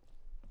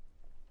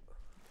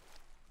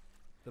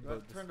 the Do you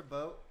want boat to turn the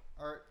boat,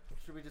 or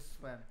should we just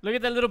swim? Look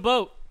at that little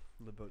boat.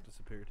 the boat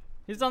disappeared.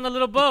 He's on the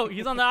little boat.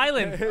 He's on the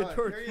island. Hey, Oh,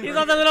 George, here you He's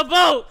go. on the little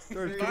boat.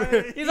 George, Here come you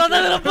here. go. He's on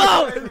the little Get away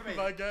boat. from me.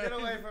 My guy. Get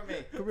away from me.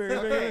 Come here, come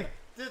Okay, here.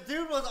 the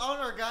dude was on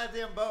our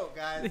goddamn boat,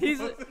 guys.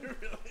 He's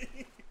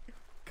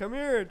Come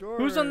here,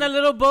 George. who's on that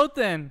little boat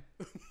then?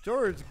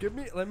 George,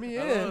 let me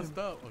I don't know how to in.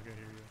 stop. Okay, here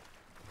you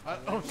go.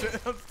 Oh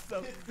shit! I'm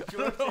stuck. I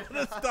George don't know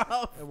how to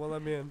stop. And won't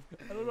let me in.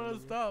 I don't know how to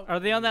stop. Are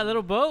they on that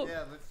little boat?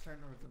 Yeah, let's turn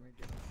over to me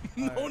again.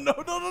 No, no,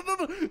 no, no, no,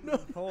 no, no.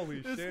 Holy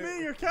It's shit. me,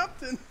 your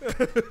captain.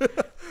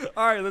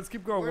 All right, let's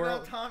keep going. We're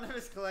an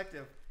autonomous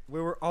collective. We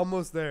were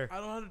almost there. I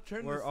don't know how to turn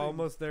this We're thing.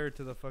 almost there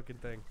to the fucking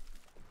thing.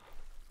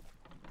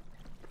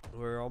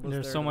 We're almost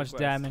There's there so to the much quest.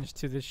 damage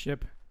to this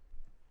ship.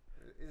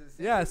 Is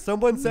it Yeah,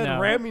 someone said No.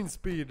 ramming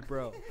speed,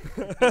 bro.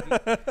 Could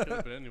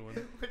have been anyone.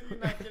 What do you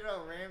not get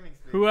about ramming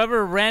speed?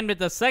 Whoever rammed it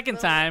the second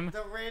The- time.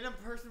 The random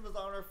person was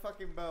on our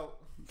fucking boat.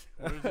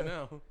 Where is it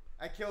now?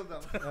 I killed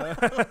them.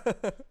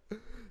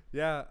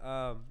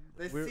 Yeah,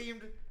 They we're-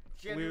 seemed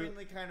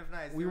genuinely kind of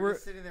nice. we We were- were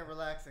just sitting there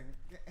relaxing.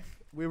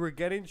 we were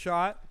getting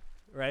shot,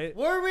 right?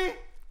 Were we?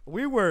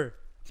 We were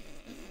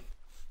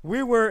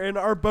in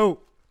our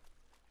boat.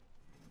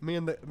 Me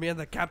and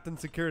the captain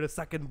secured a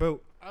second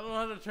boat. I don't know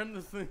how to turn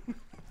this thing.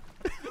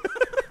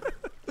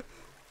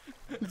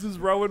 This is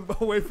rowing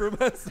away from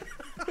us.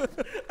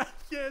 I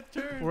can't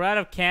turn. We're out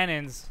of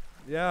cannons.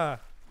 Yeah.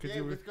 'Cause Yeah,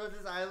 you were, let's go to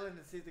this island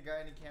and see if the guy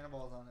any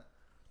cannonballs on it.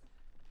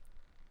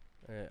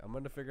 Alright, I'm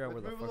gonna figure out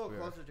Let's where the move a fuck little we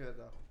are. closer to it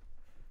though.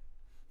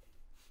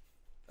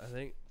 I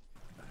think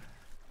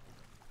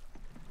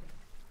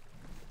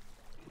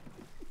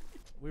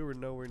we were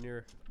nowhere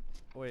near.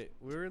 Wait,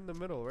 we were in the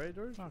middle, right,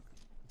 George? Fuck.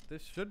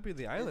 This should be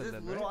the Is island this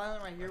then, little right?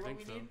 island right here I what think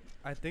we so. need?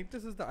 I think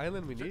this is the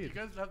island we Check, you need.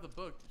 guys have the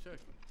book. Check.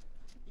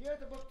 You have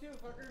the book too,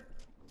 fucker.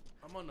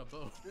 I'm on the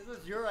boat. This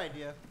was your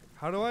idea.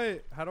 How do I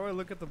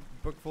look at the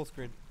book full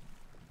screen?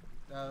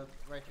 Right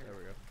here. There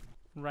we go.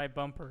 Right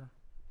bumper.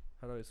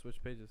 How do I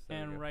switch pages? There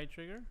we And go. right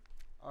trigger.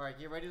 All right,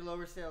 get ready to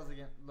lower sails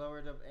again.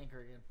 Lower the anchor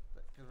again.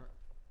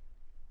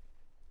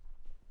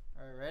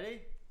 All right,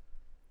 ready?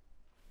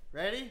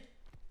 Ready?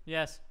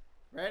 Yes.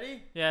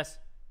 Ready? Yes.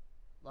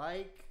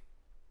 Like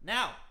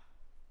now.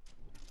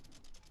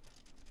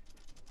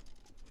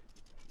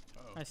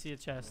 Uh-oh. I see a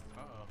chest.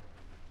 Uh-oh.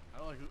 I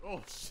don't like this.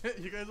 Oh, shit.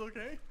 You guys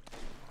okay?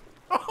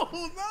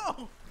 Oh,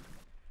 no.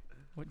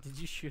 What, did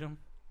you shoot him?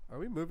 Are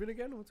we moving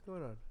again? What's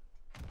going on?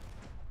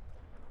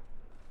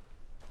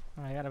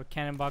 I got a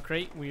cannonball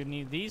crate. We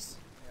need these.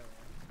 Yeah,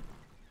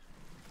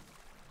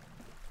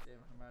 damn,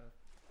 I'm out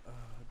of.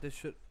 This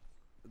should.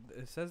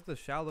 It says the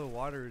shallow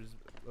waters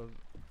of.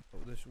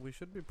 We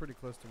should be pretty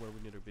close to where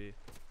we need to be.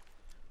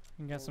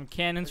 We got Well, some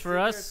cannons let's for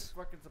see if us. there's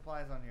fucking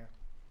supplies on here.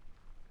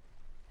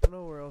 I don't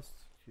know where else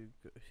you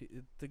go.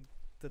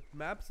 The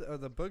maps or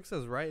the book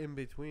says right in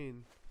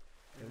between.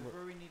 Is And this we're-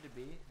 where we need to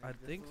be? I Like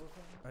this think little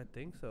something? I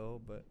think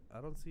so, but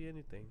I don't see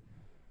anything.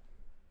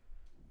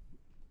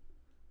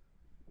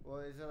 Well,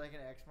 is there like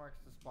an X marks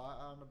the spot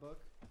on the book?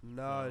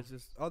 No, No. it's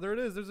just. Oh, there it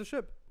is. There's a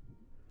ship.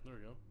 There we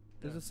go.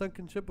 There's Yeah. a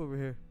sunken ship over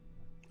here.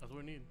 That's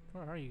what we need.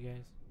 Where are you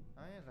guys?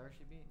 Oh yeah, it's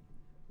RCB.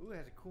 Ooh, it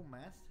has a cool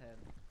masthead.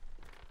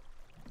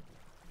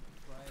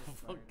 Why is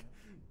Fuck. it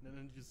And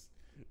then just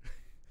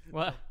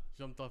What?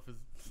 jumped off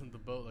the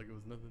boat like it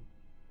was nothing.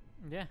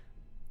 Yeah.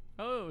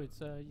 Oh,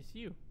 it's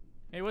you.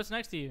 Hey, what's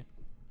next to you?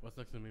 What's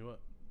next to me? What?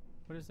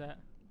 What is that?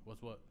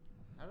 What's what?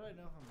 How do I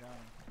know if I'm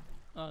drowning?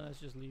 Oh, that's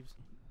just leaves.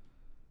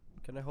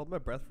 Can I hold my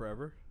breath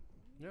forever?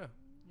 Yeah.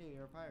 Yeah,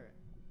 you're a pirate.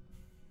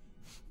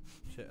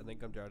 Shit, I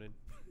think I'm drowning.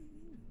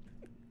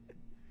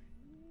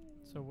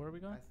 So where are we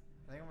going?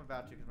 I think I'm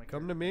about to. Cause my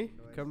Come to character me. makes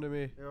noise. Come to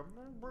me. They go,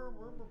 "Brr, brr,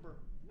 brr, brr, brr."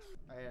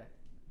 Oh yeah.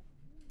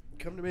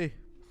 Come to me.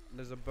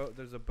 There's a boat.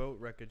 There's a boat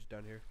wreckage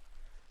down here.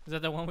 Is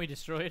that the one we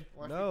destroyed?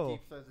 Watch No. me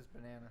deep throw this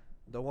banana.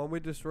 The one we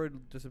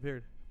destroyed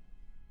disappeared.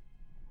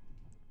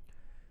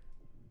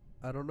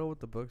 I don't know what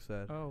the book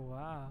said. Oh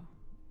wow.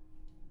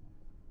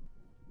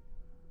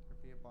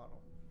 Could be a bottle.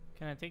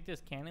 Can I take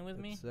this cannon with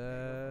me? It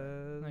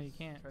says No, you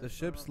can't. Try the to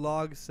ship's throw it.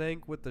 log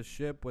sank with the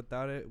ship.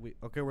 Without it,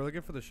 okay. We're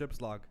looking for the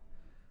ship's log.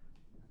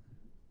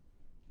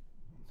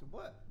 So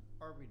what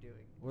are we doing?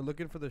 We're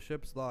looking for the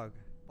ship's log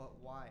But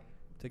why?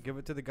 to give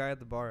it to the guy at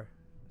the bar,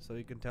 so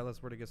he can tell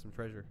us where to get some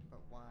treasure. But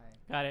why?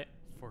 Got it.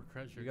 For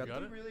treasure. You You got got,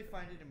 Did it? you really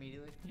find it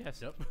immediately?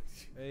 Yes. Yep.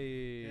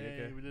 Hey, Hey,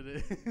 okay. we did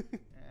it.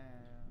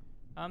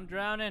 I'm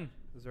drowning.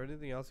 Is there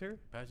anything else here?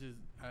 Patches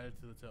added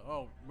to the tail.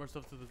 Oh, more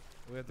stuff to the.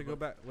 We have to go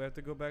back. We have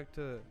to go back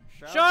to.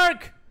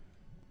 Shark!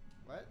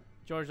 What?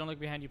 George, don't look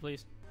behind you,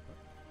 please.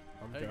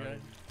 I'm Hey done. guys.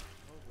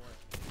 Oh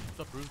boy. What's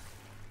up, Bruce?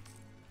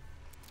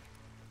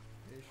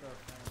 Pretty sure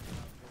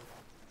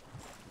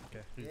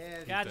Okay. He's- Yeah,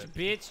 he's Gotcha, dead.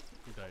 bitch.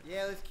 He died.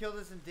 yeah, let's kill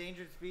this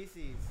endangered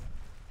species.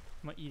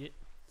 I'm gonna eat it.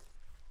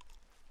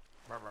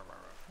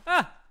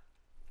 Ah!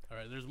 All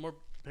right, there's more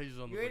pages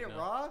on You the ate book it now.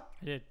 raw?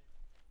 I did.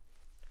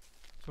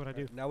 That's what I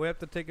do. Now we have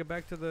to take it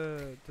back to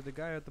the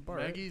guy at the bar.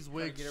 right? Maggie's Try to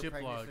wig get her ship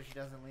pregnant log. so she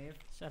doesn't leave.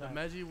 Shut The up.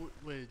 Maggie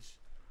Widge,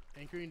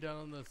 anchoring down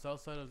on the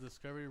south side of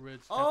Discovery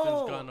Ridge.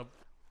 Oh! Captain's gone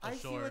I see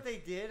ashore. what they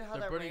did. How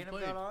They're that burning random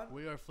blade. got on.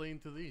 We are fleeing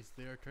to the east.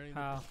 They are turning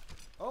How?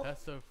 Oh,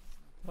 past the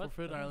What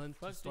Forfeit the Island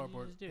fuck to did you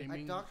starboard, just do? I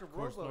aiming docked a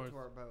course rowboat north, to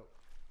our boat.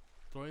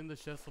 throwing the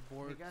chest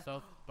aboard got-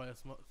 south by a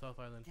South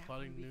Island, Yeah,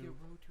 plotting we could new.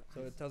 row to So it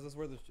Iceland. tells us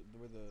where the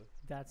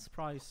That's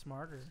probably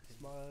smarter.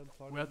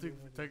 We have to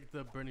take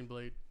the burning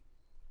blade.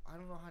 I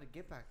don't know how to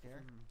get back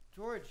there.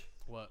 George,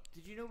 What?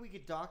 did you know we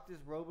could dock this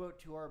rowboat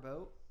to our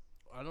boat?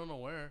 I don't know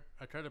where.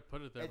 I tried to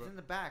put it there, It's but in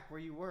the back where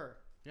you were.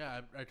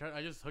 yeah, I tried.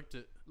 I just hooked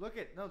it. Look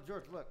at no,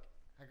 George. Look,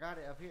 I got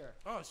it up here.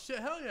 Oh shit!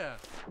 Hell yeah!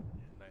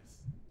 Nice.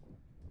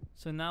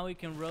 So now we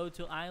can row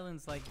to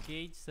islands like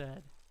Gage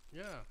said.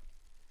 Yeah.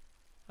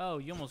 Oh,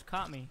 you almost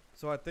caught me.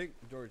 So I think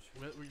George,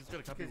 We just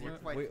gotta copy. Because you're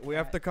What, quite we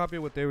have to fat. copy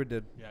what they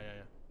did. yeah, yeah,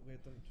 yeah. We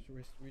have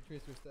to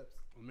retrace your steps.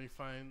 Let me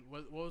find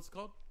what was it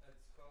called?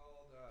 It's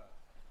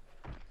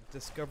called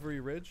Discovery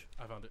Ridge.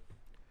 I found it.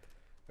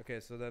 Okay,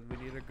 so then we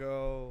need to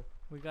go.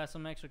 We got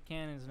some extra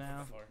cannons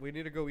now. We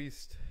need to go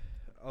east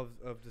of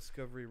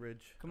Discovery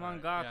Ridge. Come on,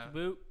 Alright, Gawk yeah.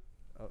 boot.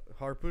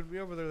 Harpoon me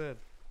over there then.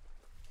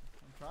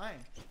 I'm trying.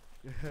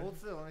 Hold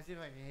still. Let me see if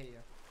I can hit you.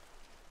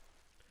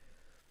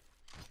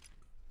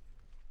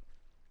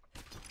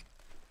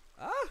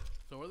 Ah!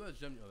 So where that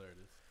gem? Oh, there it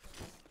is.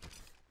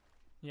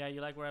 Yeah,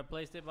 you like where I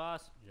placed it,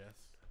 boss? Yes.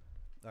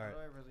 All right. How do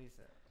I release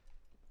it?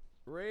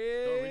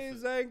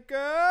 Raise it.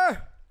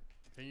 anchor.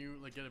 Can you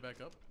like get it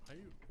back up? How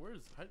you? Where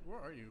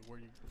are you? Where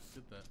you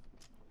did that?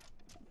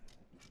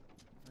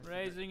 I see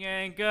Raising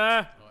anchor.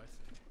 Oh, I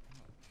see.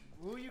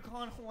 that- Who you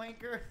calling a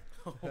wanker?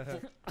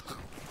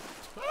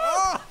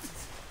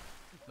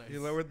 Nice.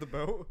 You lowered the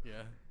boat. Yeah.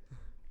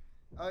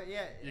 Oh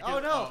yeah. You Oh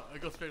can- no.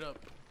 It goes straight up.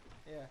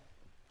 Yeah.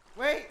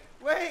 Wait.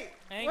 Wait.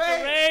 Anchor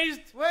wait.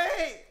 raised.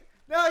 Wait.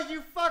 No,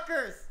 you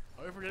fuckers.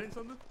 Are we forgetting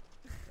something?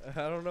 I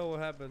don't know what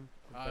happened.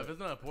 If it's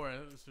not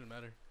important, it shouldn't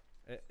matter.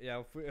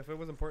 Yeah, if it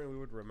was important, we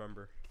would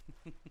remember.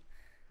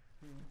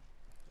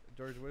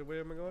 George, where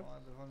am I going? Oh, I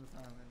live on this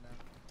island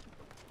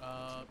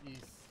now.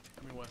 East.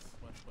 I mean west.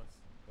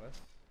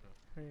 West.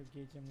 Here,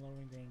 Gage, I'm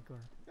lowering the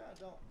anchor. Yeah,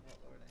 don't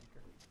lower the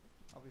anchor.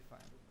 I'll be fine.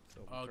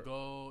 So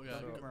Go.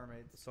 Yeah. Don't so- be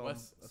mermaids. So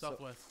West. I'm,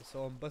 Southwest.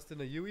 So I'm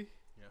busting a Yui.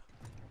 Yeah.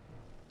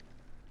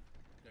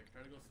 Yeah.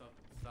 Try to go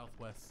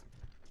southwest.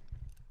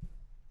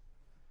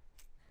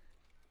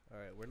 All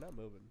right, we're not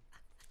moving.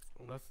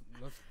 That's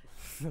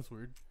that's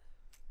weird.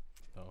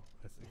 Oh,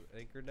 I see.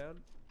 Anchor down.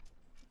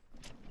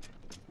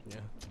 Yeah.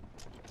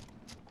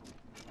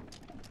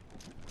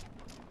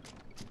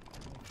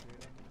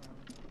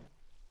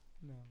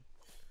 No.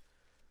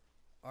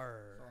 So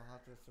I'll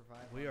have to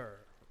survive. We on- are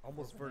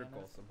almost Four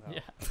vertical bananas. somehow.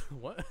 Yeah.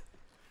 What?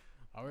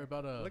 Are we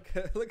about to? Look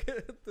at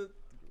the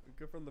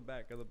go from the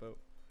back of the boat.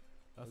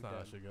 That's look not how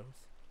down. shit goes.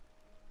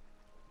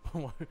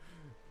 Why?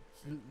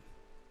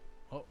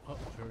 Oh,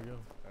 here we go.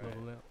 Alright.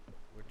 Level out.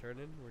 We're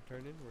turning.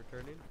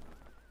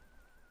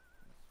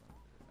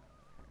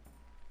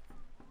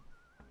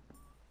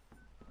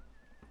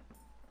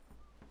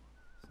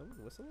 Someone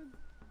whistling?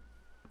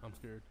 I'm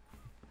scared.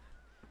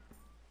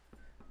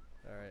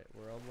 All right,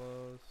 we're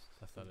almost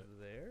That's not it.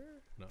 there.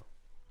 No.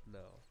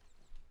 No.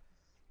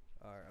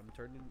 All right, I'm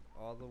turning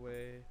all the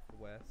way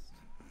west.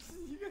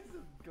 you guys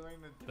are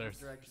going the different There's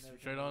direction. every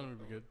straight time on. you We'd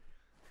be go. good.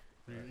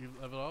 You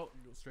level out.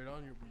 You go straight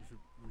on.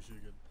 We should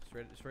be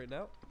good. Straighten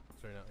out.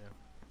 Straight out. Yeah.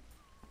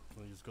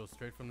 So you just go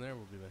straight from there.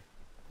 We'll be there.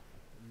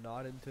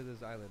 Not into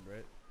this island,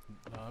 right?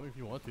 I mean, if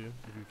you want to,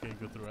 if you can't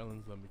go through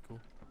islands, that'd be cool.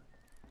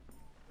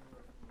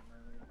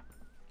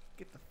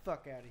 Get the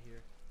fuck out of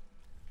here.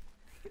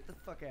 Get the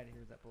fuck out of here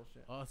with that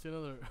bullshit. Oh, I see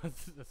another. I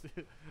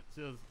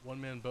see this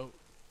one-man boat.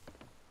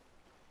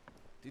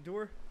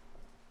 Detour.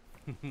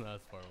 No,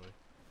 that's far away.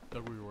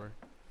 That's where we were.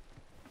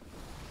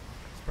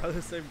 It's probably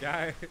the same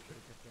guy.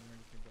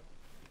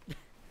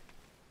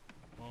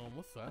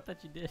 What's I that? thought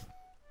you did.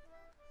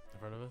 In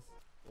front of us?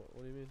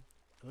 What do you mean?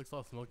 It looks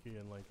all smoky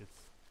and like it's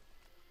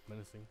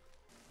menacing.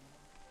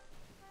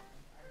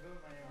 I'm going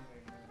my own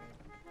way,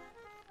 mermaid.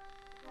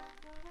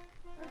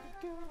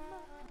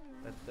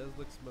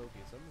 looks smoky.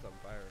 Something's on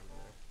fire over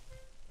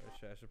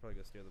there. I should probably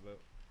go steer the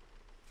boat.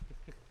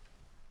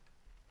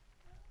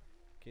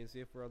 Can you see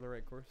if we're on the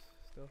right course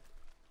still?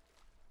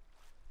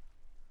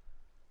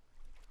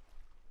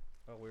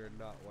 Oh, we are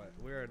not west.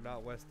 We are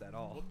not west at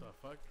all. What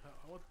the fuck?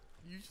 What?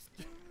 You just.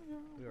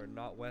 We are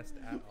not west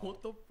at all.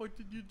 What the fuck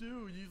did you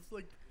do? You just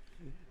like.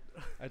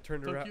 I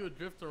turned took around. you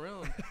adrift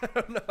around. I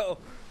don't know.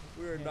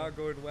 We are not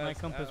going west. My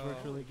compass at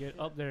works all. really good.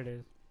 Oh, there it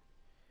is.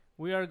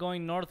 We are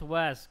going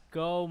northwest.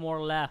 Go more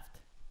left.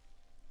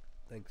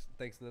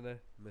 Thanks, Nana,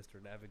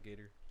 Mr.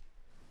 Navigator.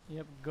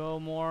 Yep, go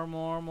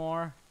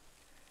more.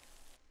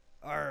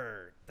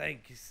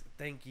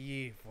 Thank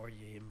ye for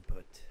your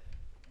input.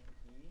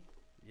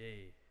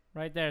 Yay.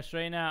 Right there,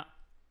 straighten out.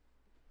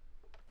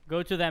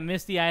 Go to that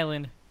misty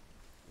island.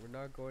 We're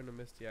not going to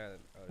Misty Island.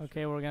 Oh,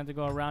 Okay, we're gonna have to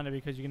go around it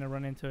because you're gonna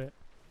run into it.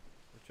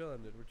 We're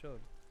chilling, dude. We're chilling.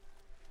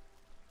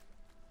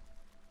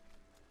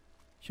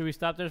 Should we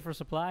stop there for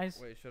supplies?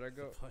 Wait, should I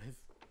go? Supplies.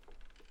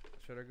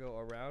 Should I go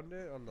around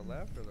it on the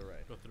left or the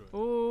right? Go through it.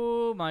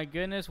 Oh my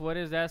goodness, what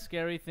is that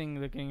scary thing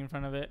looking in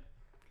front of it?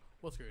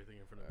 What scary thing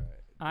in front of All me?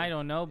 right. I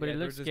don't know, but Yeah, it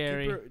dude, looks just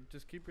scary.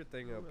 Just keep your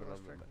thing open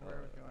on the. Where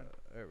are we going?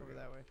 There we Over go.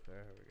 that way.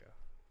 There we go.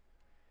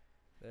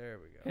 There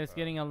we go. It's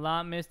getting a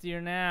lot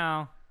mistier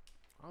now.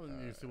 I don't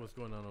even see what's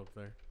going on up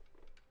there.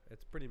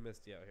 It's pretty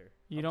misty out here.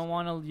 You don't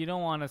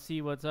want to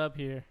see what's up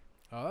here.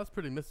 Oh, that's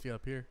pretty misty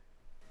up here.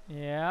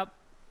 Yep.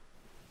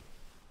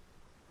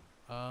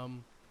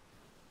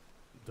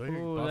 Do I hear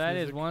Ooh, boss that is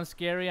music? one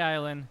scary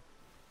island.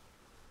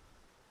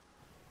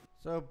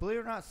 So, believe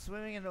it or not,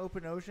 swimming in the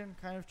open ocean,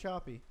 kind of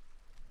choppy.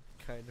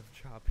 Kind of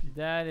choppy.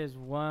 That is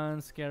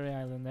one scary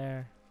island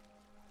there.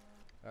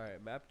 All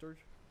right, map, George.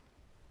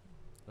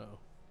 Uh-oh.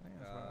 I think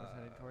that's what I was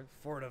heading towards.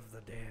 Fort of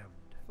the Damned.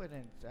 Hopefully I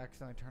didn't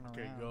accidentally turn around.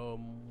 Okay, go.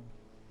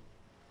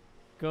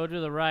 Go to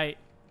the right.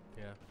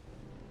 Yeah.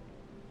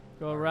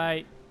 Go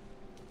right.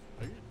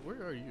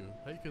 Where are you?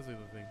 How you can see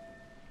the thing?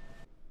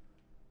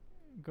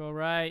 Go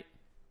right.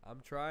 I'm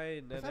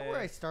trying. Is that where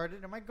I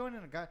started? Am I going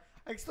in a guy?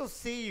 I can still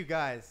see you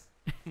guys.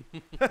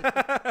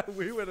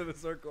 We went in a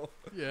circle.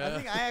 Yeah. I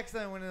think I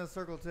accidentally went in a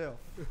circle too.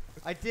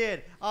 I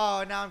did.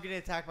 Oh, now I'm getting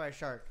attacked by a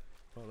shark.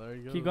 Oh, there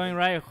you go. Keep going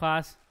right,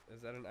 class.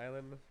 Is that an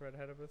island right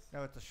ahead of us?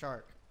 No, it's a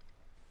shark.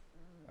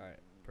 All right,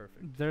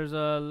 perfect. There's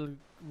a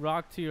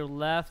rock to your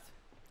left,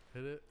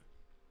 Hit it.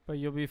 but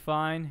you'll be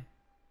fine.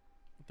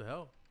 What the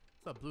hell?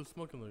 It's that blue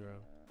smoke on the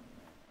ground.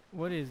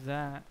 What is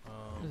that?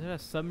 Is it a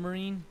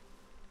submarine?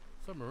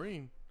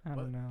 Submarine. I What?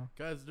 don't know.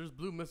 Guys, there's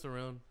blue mist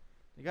around.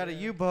 You got a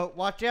U-boat.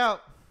 Watch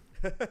out.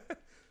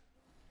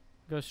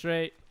 Go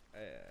straight.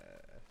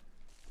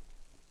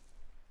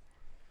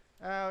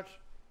 Ouch.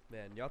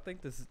 Man, y'all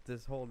think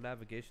this whole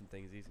navigation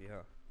thing is easy,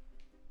 huh?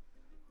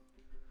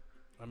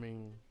 I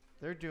mean,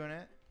 They're doing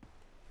it.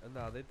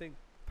 No, they think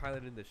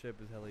piloting the ship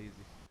is hella easy.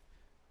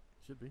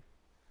 should be.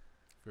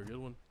 For a good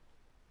one.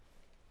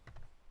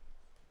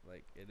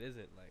 Like it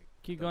isn't. Like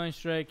Keep going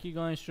straight. Keep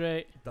going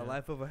straight. the Yeah.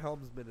 life of a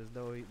helmsman is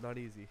not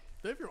easy.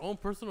 Do you have your own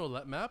personal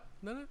map,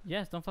 Nana?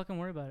 Yes, don't fucking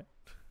worry about it.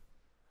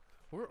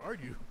 Where are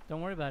you?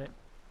 Don't worry about it.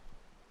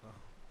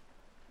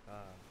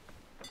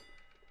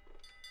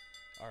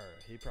 Alright,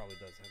 he probably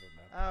does have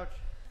a map. Ouch.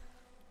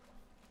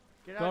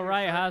 Get out Go of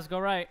right, here, shark. Haas. Go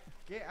right.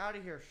 Get out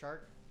of here,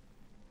 shark.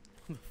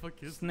 the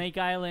fuck is Snake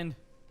Island.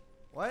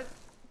 What?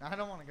 I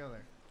don't want to go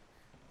there.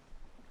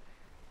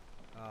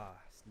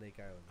 Snake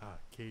Island.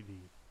 KD.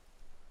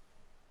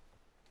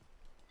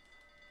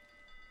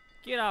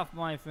 Get off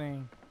my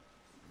thing.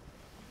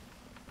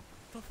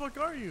 The fuck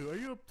are you? Are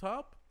you up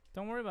top?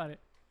 Don't worry about it.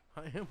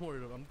 I am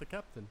worried. I'm the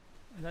captain.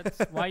 That's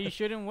why you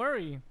shouldn't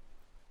worry.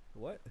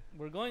 What?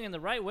 We're going in the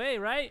right way,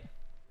 right?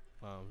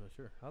 I'm not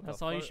sure. How That's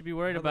the all you fuck- should be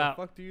worried how about.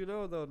 the fuck do you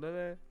know though,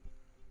 Nene?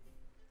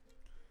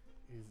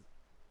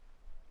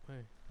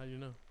 Hey, how you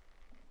know?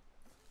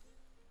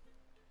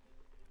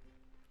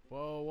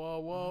 Whoa, whoa,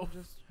 whoa. I'm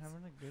just having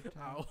a good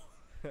time. Ow.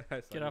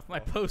 I saw Get you off my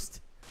fall. post.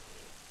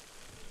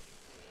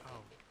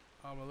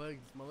 Ow. Ow, my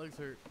legs. My legs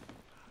hurt.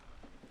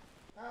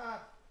 Ah.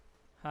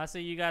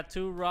 Hasi, you got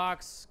 2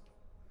 rocks.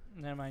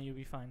 Never mind, you'll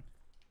be fine.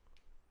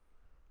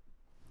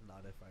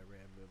 Not if I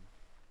ram him.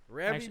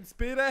 Ramming Actually-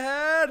 speed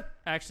ahead!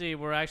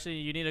 Actually,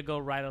 you need to go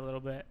right a little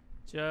bit.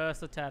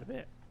 Just a tad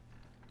bit.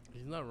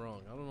 He's not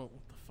wrong. I don't know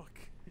what the fuck.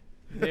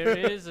 There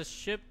is a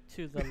ship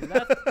to the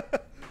left.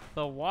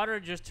 The water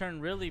just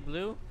turned really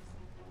blue.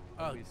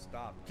 We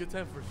stopped. Good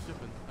time for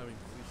shipping. I mean,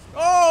 we stopped.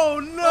 Oh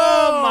no!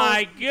 Oh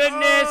my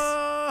goodness!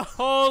 Ah!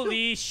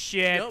 Holy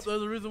shit! Yep,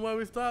 there's a reason why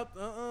we stopped.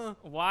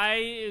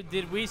 Why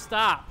did we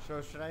stop?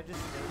 So should I just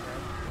stay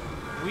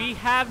dead? We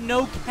have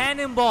no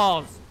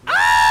cannonballs.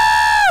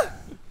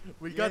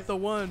 We You got guys- the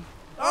one.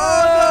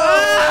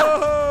 Oh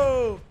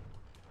no!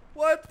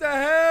 What the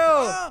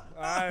hell? Ah!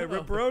 Alright,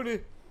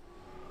 Ripperoni.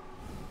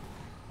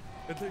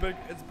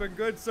 It's been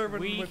good serving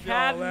We with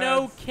have y'all,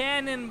 no lads.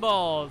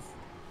 cannonballs.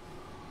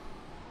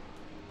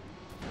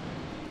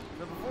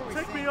 So before we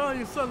Take sink, me on,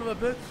 you son of a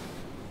bitch.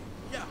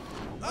 Yeah.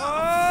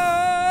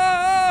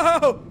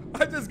 Oh!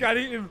 I just got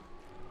eaten.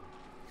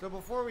 So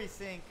before we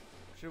sink,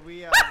 Should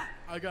we?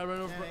 I got run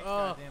over. Dang, Oh,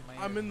 goddamn, my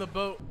I'm ears. in the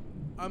boat.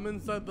 I'm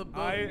inside the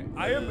boat.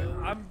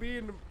 I'm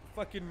being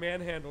fucking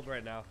manhandled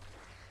right now.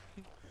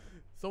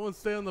 Someone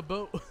stay on the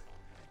boat.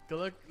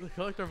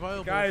 collect our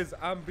valuables. Guys,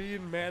 I'm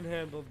being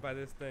manhandled by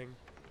this thing.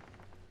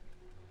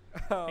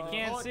 I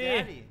can't Oh, see.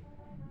 Daddy.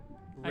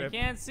 I Rip.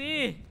 can't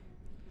see.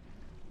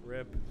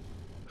 Rip.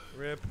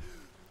 Rip.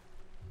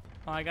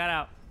 Oh, I got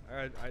out.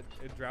 Alright,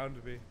 it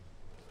drowned me.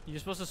 You're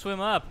supposed to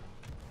swim up.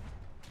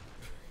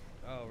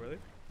 Oh, really?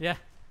 Yeah.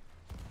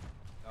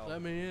 Oh.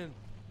 Let me in.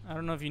 I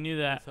don't know if you knew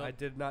that. I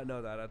did not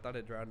know that. I thought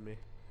it drowned me.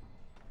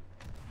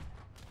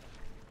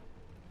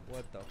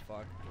 What the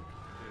fuck?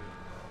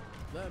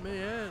 Dude. Let me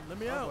in. Let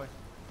me Oh out. boy.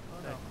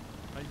 Oh no.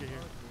 How you get here?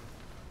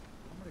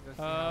 I'm gonna go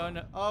see. Oh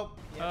no. Oh.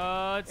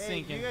 Yeah. Oh, it's Hey,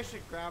 sinking. you guys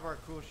should grab our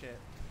cool shit.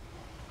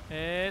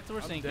 We're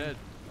I'm sinking. dead.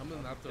 I'm in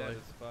the Dead afterlife.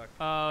 as fuck.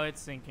 Oh,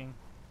 it's sinking.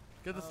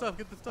 Get the stuff.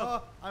 Get the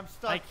stuff. Oh, I'm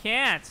stuck. I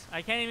can't.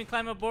 I can't even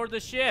climb aboard the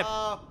ship.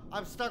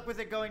 I'm stuck with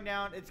it going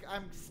down.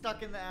 I'm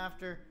stuck in the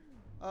after.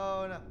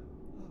 Oh no.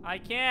 I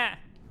can't.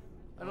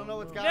 I don't know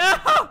what's got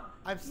No! me.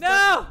 I'm stuck.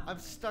 No! I'm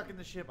stuck in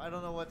the ship. I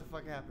don't know what the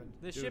fuck happened.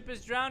 The Dude. ship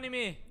is drowning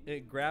me.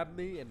 It grabbed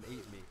me and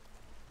ate me.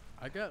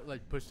 I got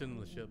like pushed into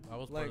the ship. I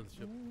was part Like, of the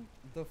ship.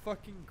 the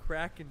fucking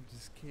Kraken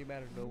just came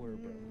out of nowhere,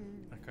 bro.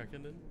 I cracked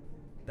in.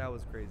 That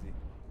was crazy.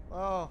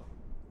 Oh.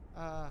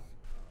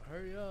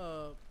 Hurry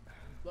up.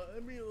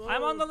 Let me alone.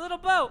 I'm on the little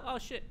boat. Oh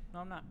shit.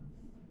 No, I'm not.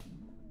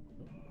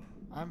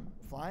 I'm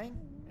flying,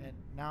 and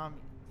now I'm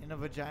in a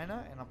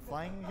vagina, and I'm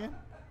flying again.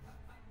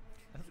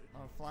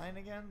 I'm flying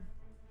again.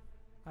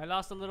 I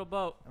lost a little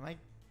boat. Am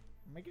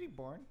I getting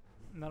born?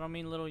 I don't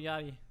mean little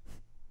yachty.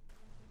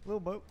 Little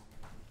boat.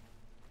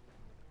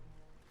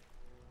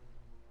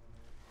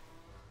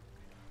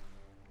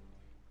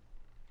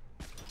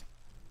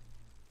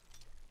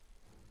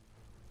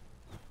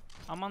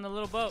 I'm on the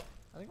little boat.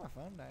 I think my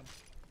phone died.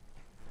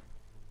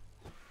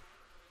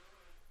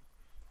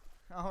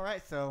 All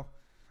right, so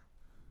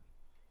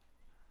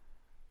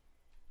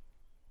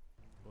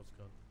What's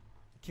gone?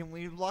 can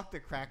we lock the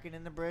Kraken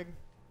in the brig?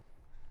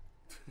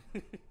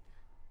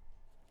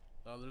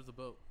 Oh, there's a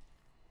boat.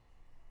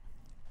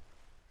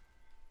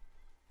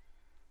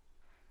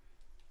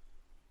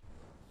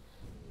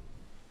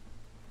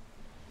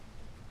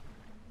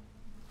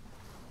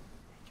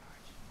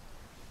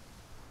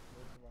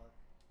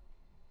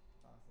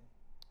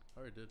 I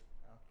already did.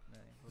 Oh, no,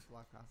 let's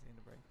lock Rossi in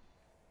the brig.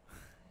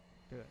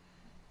 Do it.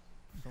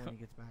 So when he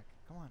gets back.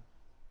 Come on.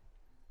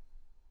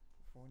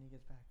 Before when he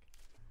gets back.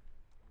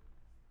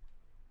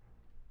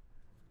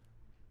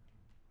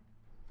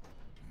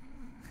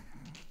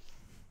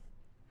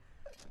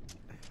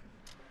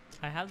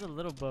 I have the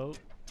little boat.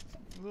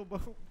 Little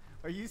boat.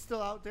 Are you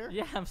still out there?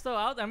 Yeah, I'm still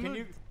out there. Can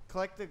you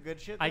collect the good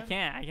shit? I then?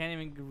 can't. I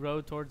can't even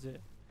row towards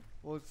it.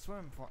 Well,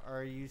 swim. Or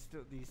are you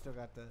still? Do you still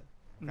got the?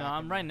 No, Kraken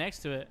I'm right there? next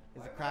to it.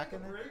 Is it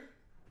cracking there?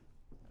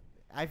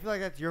 I feel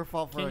like that's your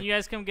fault for. Can you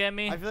guys come get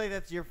me? I feel like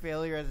that's your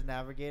failure as a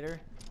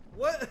navigator.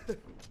 What?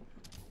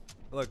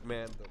 Look,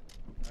 man.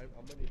 I'm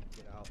gonna need to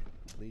get out.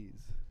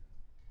 Please.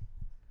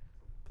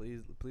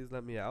 Please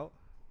let me out.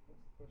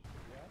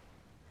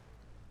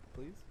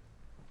 Please.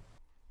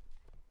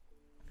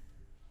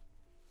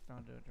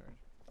 Don't do it,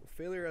 George.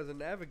 Failure as a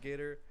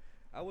navigator.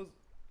 I was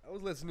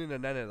listening to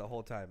Nene the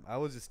whole time. I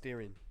was just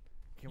steering.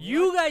 Can we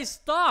You lock- guys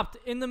stopped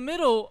in the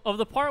middle of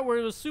the part where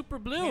it was super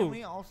Can blue.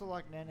 we also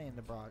lock Nene in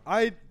the Brock?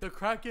 The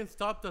Kraken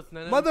stopped us,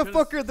 Nana.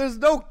 motherfucker, there's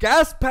no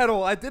gas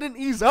pedal. I didn't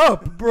ease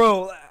up,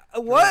 bro.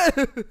 What?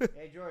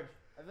 Hey, George.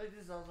 I feel like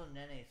this is also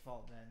Nene's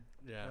fault,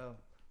 then. Yeah. So,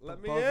 Let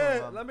for me both of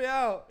in. them. Let me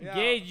out. Yeah.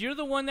 Gage, you're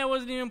the one that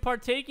wasn't even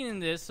partaking in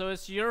this, so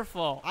it's your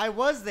fault. I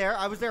was there.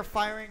 I was there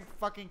firing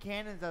fucking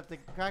cannons at the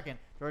Kraken.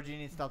 George, you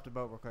need to stop the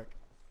boat real quick.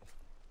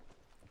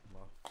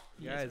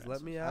 Yes, Guys,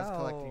 let me I out. was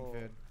collecting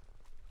food.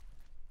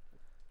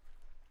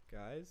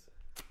 Guys.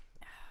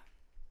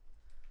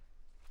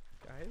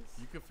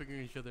 You can figure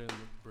each other in the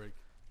break.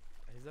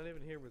 He's not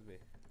even here with me.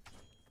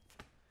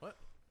 What?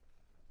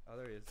 Oh,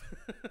 there he is.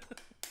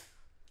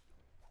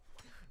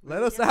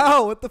 Let us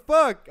out. What the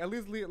fuck? At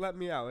least let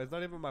me out. It's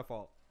not even my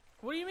fault.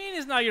 What do you mean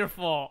it's not your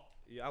fault?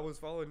 Yeah, I was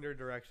following your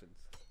directions.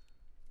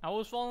 I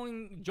was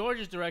following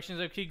George's directions.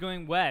 I keep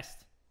going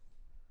west.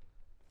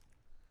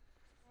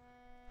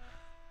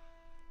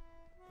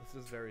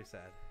 This is very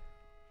sad.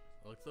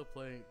 Alexa,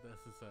 play.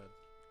 That's the sad.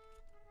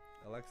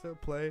 Alexa,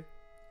 play.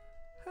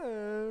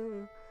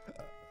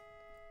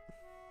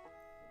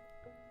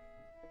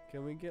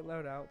 Can we get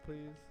loud out, please?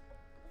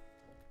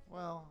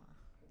 Well,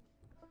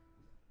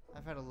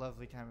 I've had a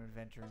lovely time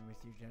adventuring with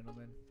you,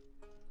 gentlemen.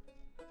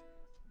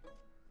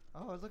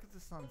 Oh, look at the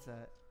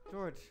sunset.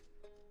 George.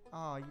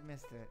 Oh, you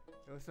missed it.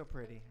 It was so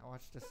pretty. I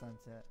watched the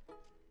sunset.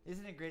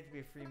 Isn't it great to be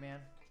a free man?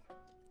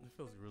 It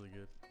feels really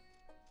good.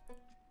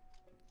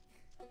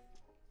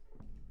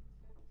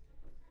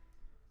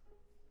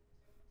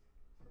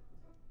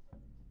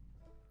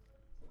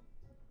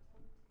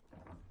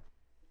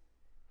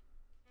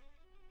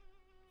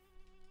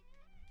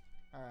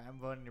 Alright, I'm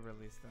voting to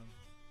release them.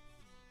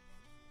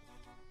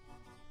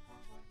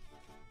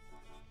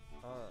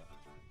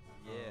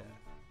 Yeah.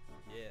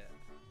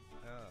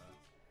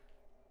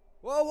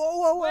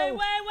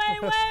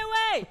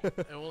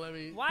 It won't let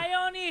me. Why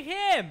only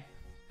him?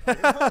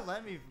 It won't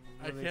let me.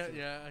 I release can't. it.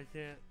 Yeah, I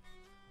can't.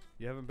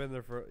 You haven't been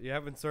there for. You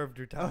haven't served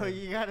your time. Oh,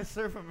 you gotta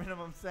serve a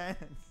minimum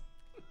sentence.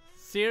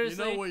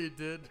 Seriously? You know what you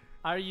did?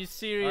 Are you All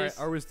serious?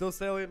 right, are we still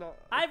sailing?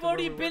 I've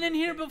already been in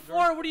here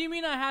before. What do you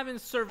mean I haven't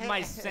served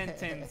my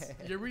sentence?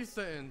 Your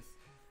re-sentence.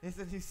 It's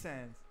a new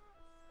sentence.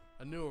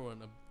 A newer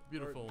one. A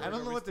beautiful I one.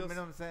 don't know we what the still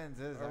minimum sentence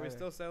is. Are we either.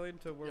 still sailing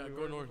to where Yeah, we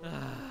go were? north. before?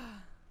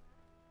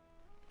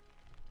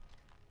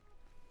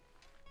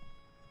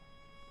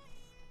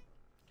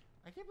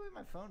 I can't believe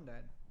my phone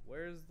died.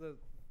 Where's the?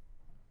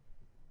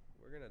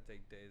 We're gonna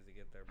take days to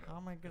get there, bro. How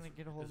am I gonna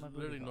get a hold It's of my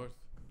literally booty north.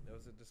 That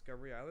was it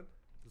Discovery Island.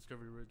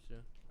 Discovery Ridge. Yeah.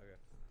 Okay.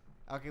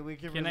 phone? Okay, we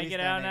can. Can I release get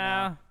that out name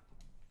now?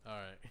 All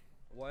right.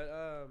 What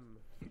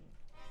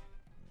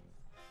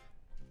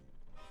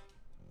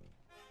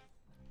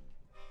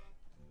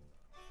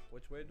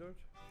Which way, George?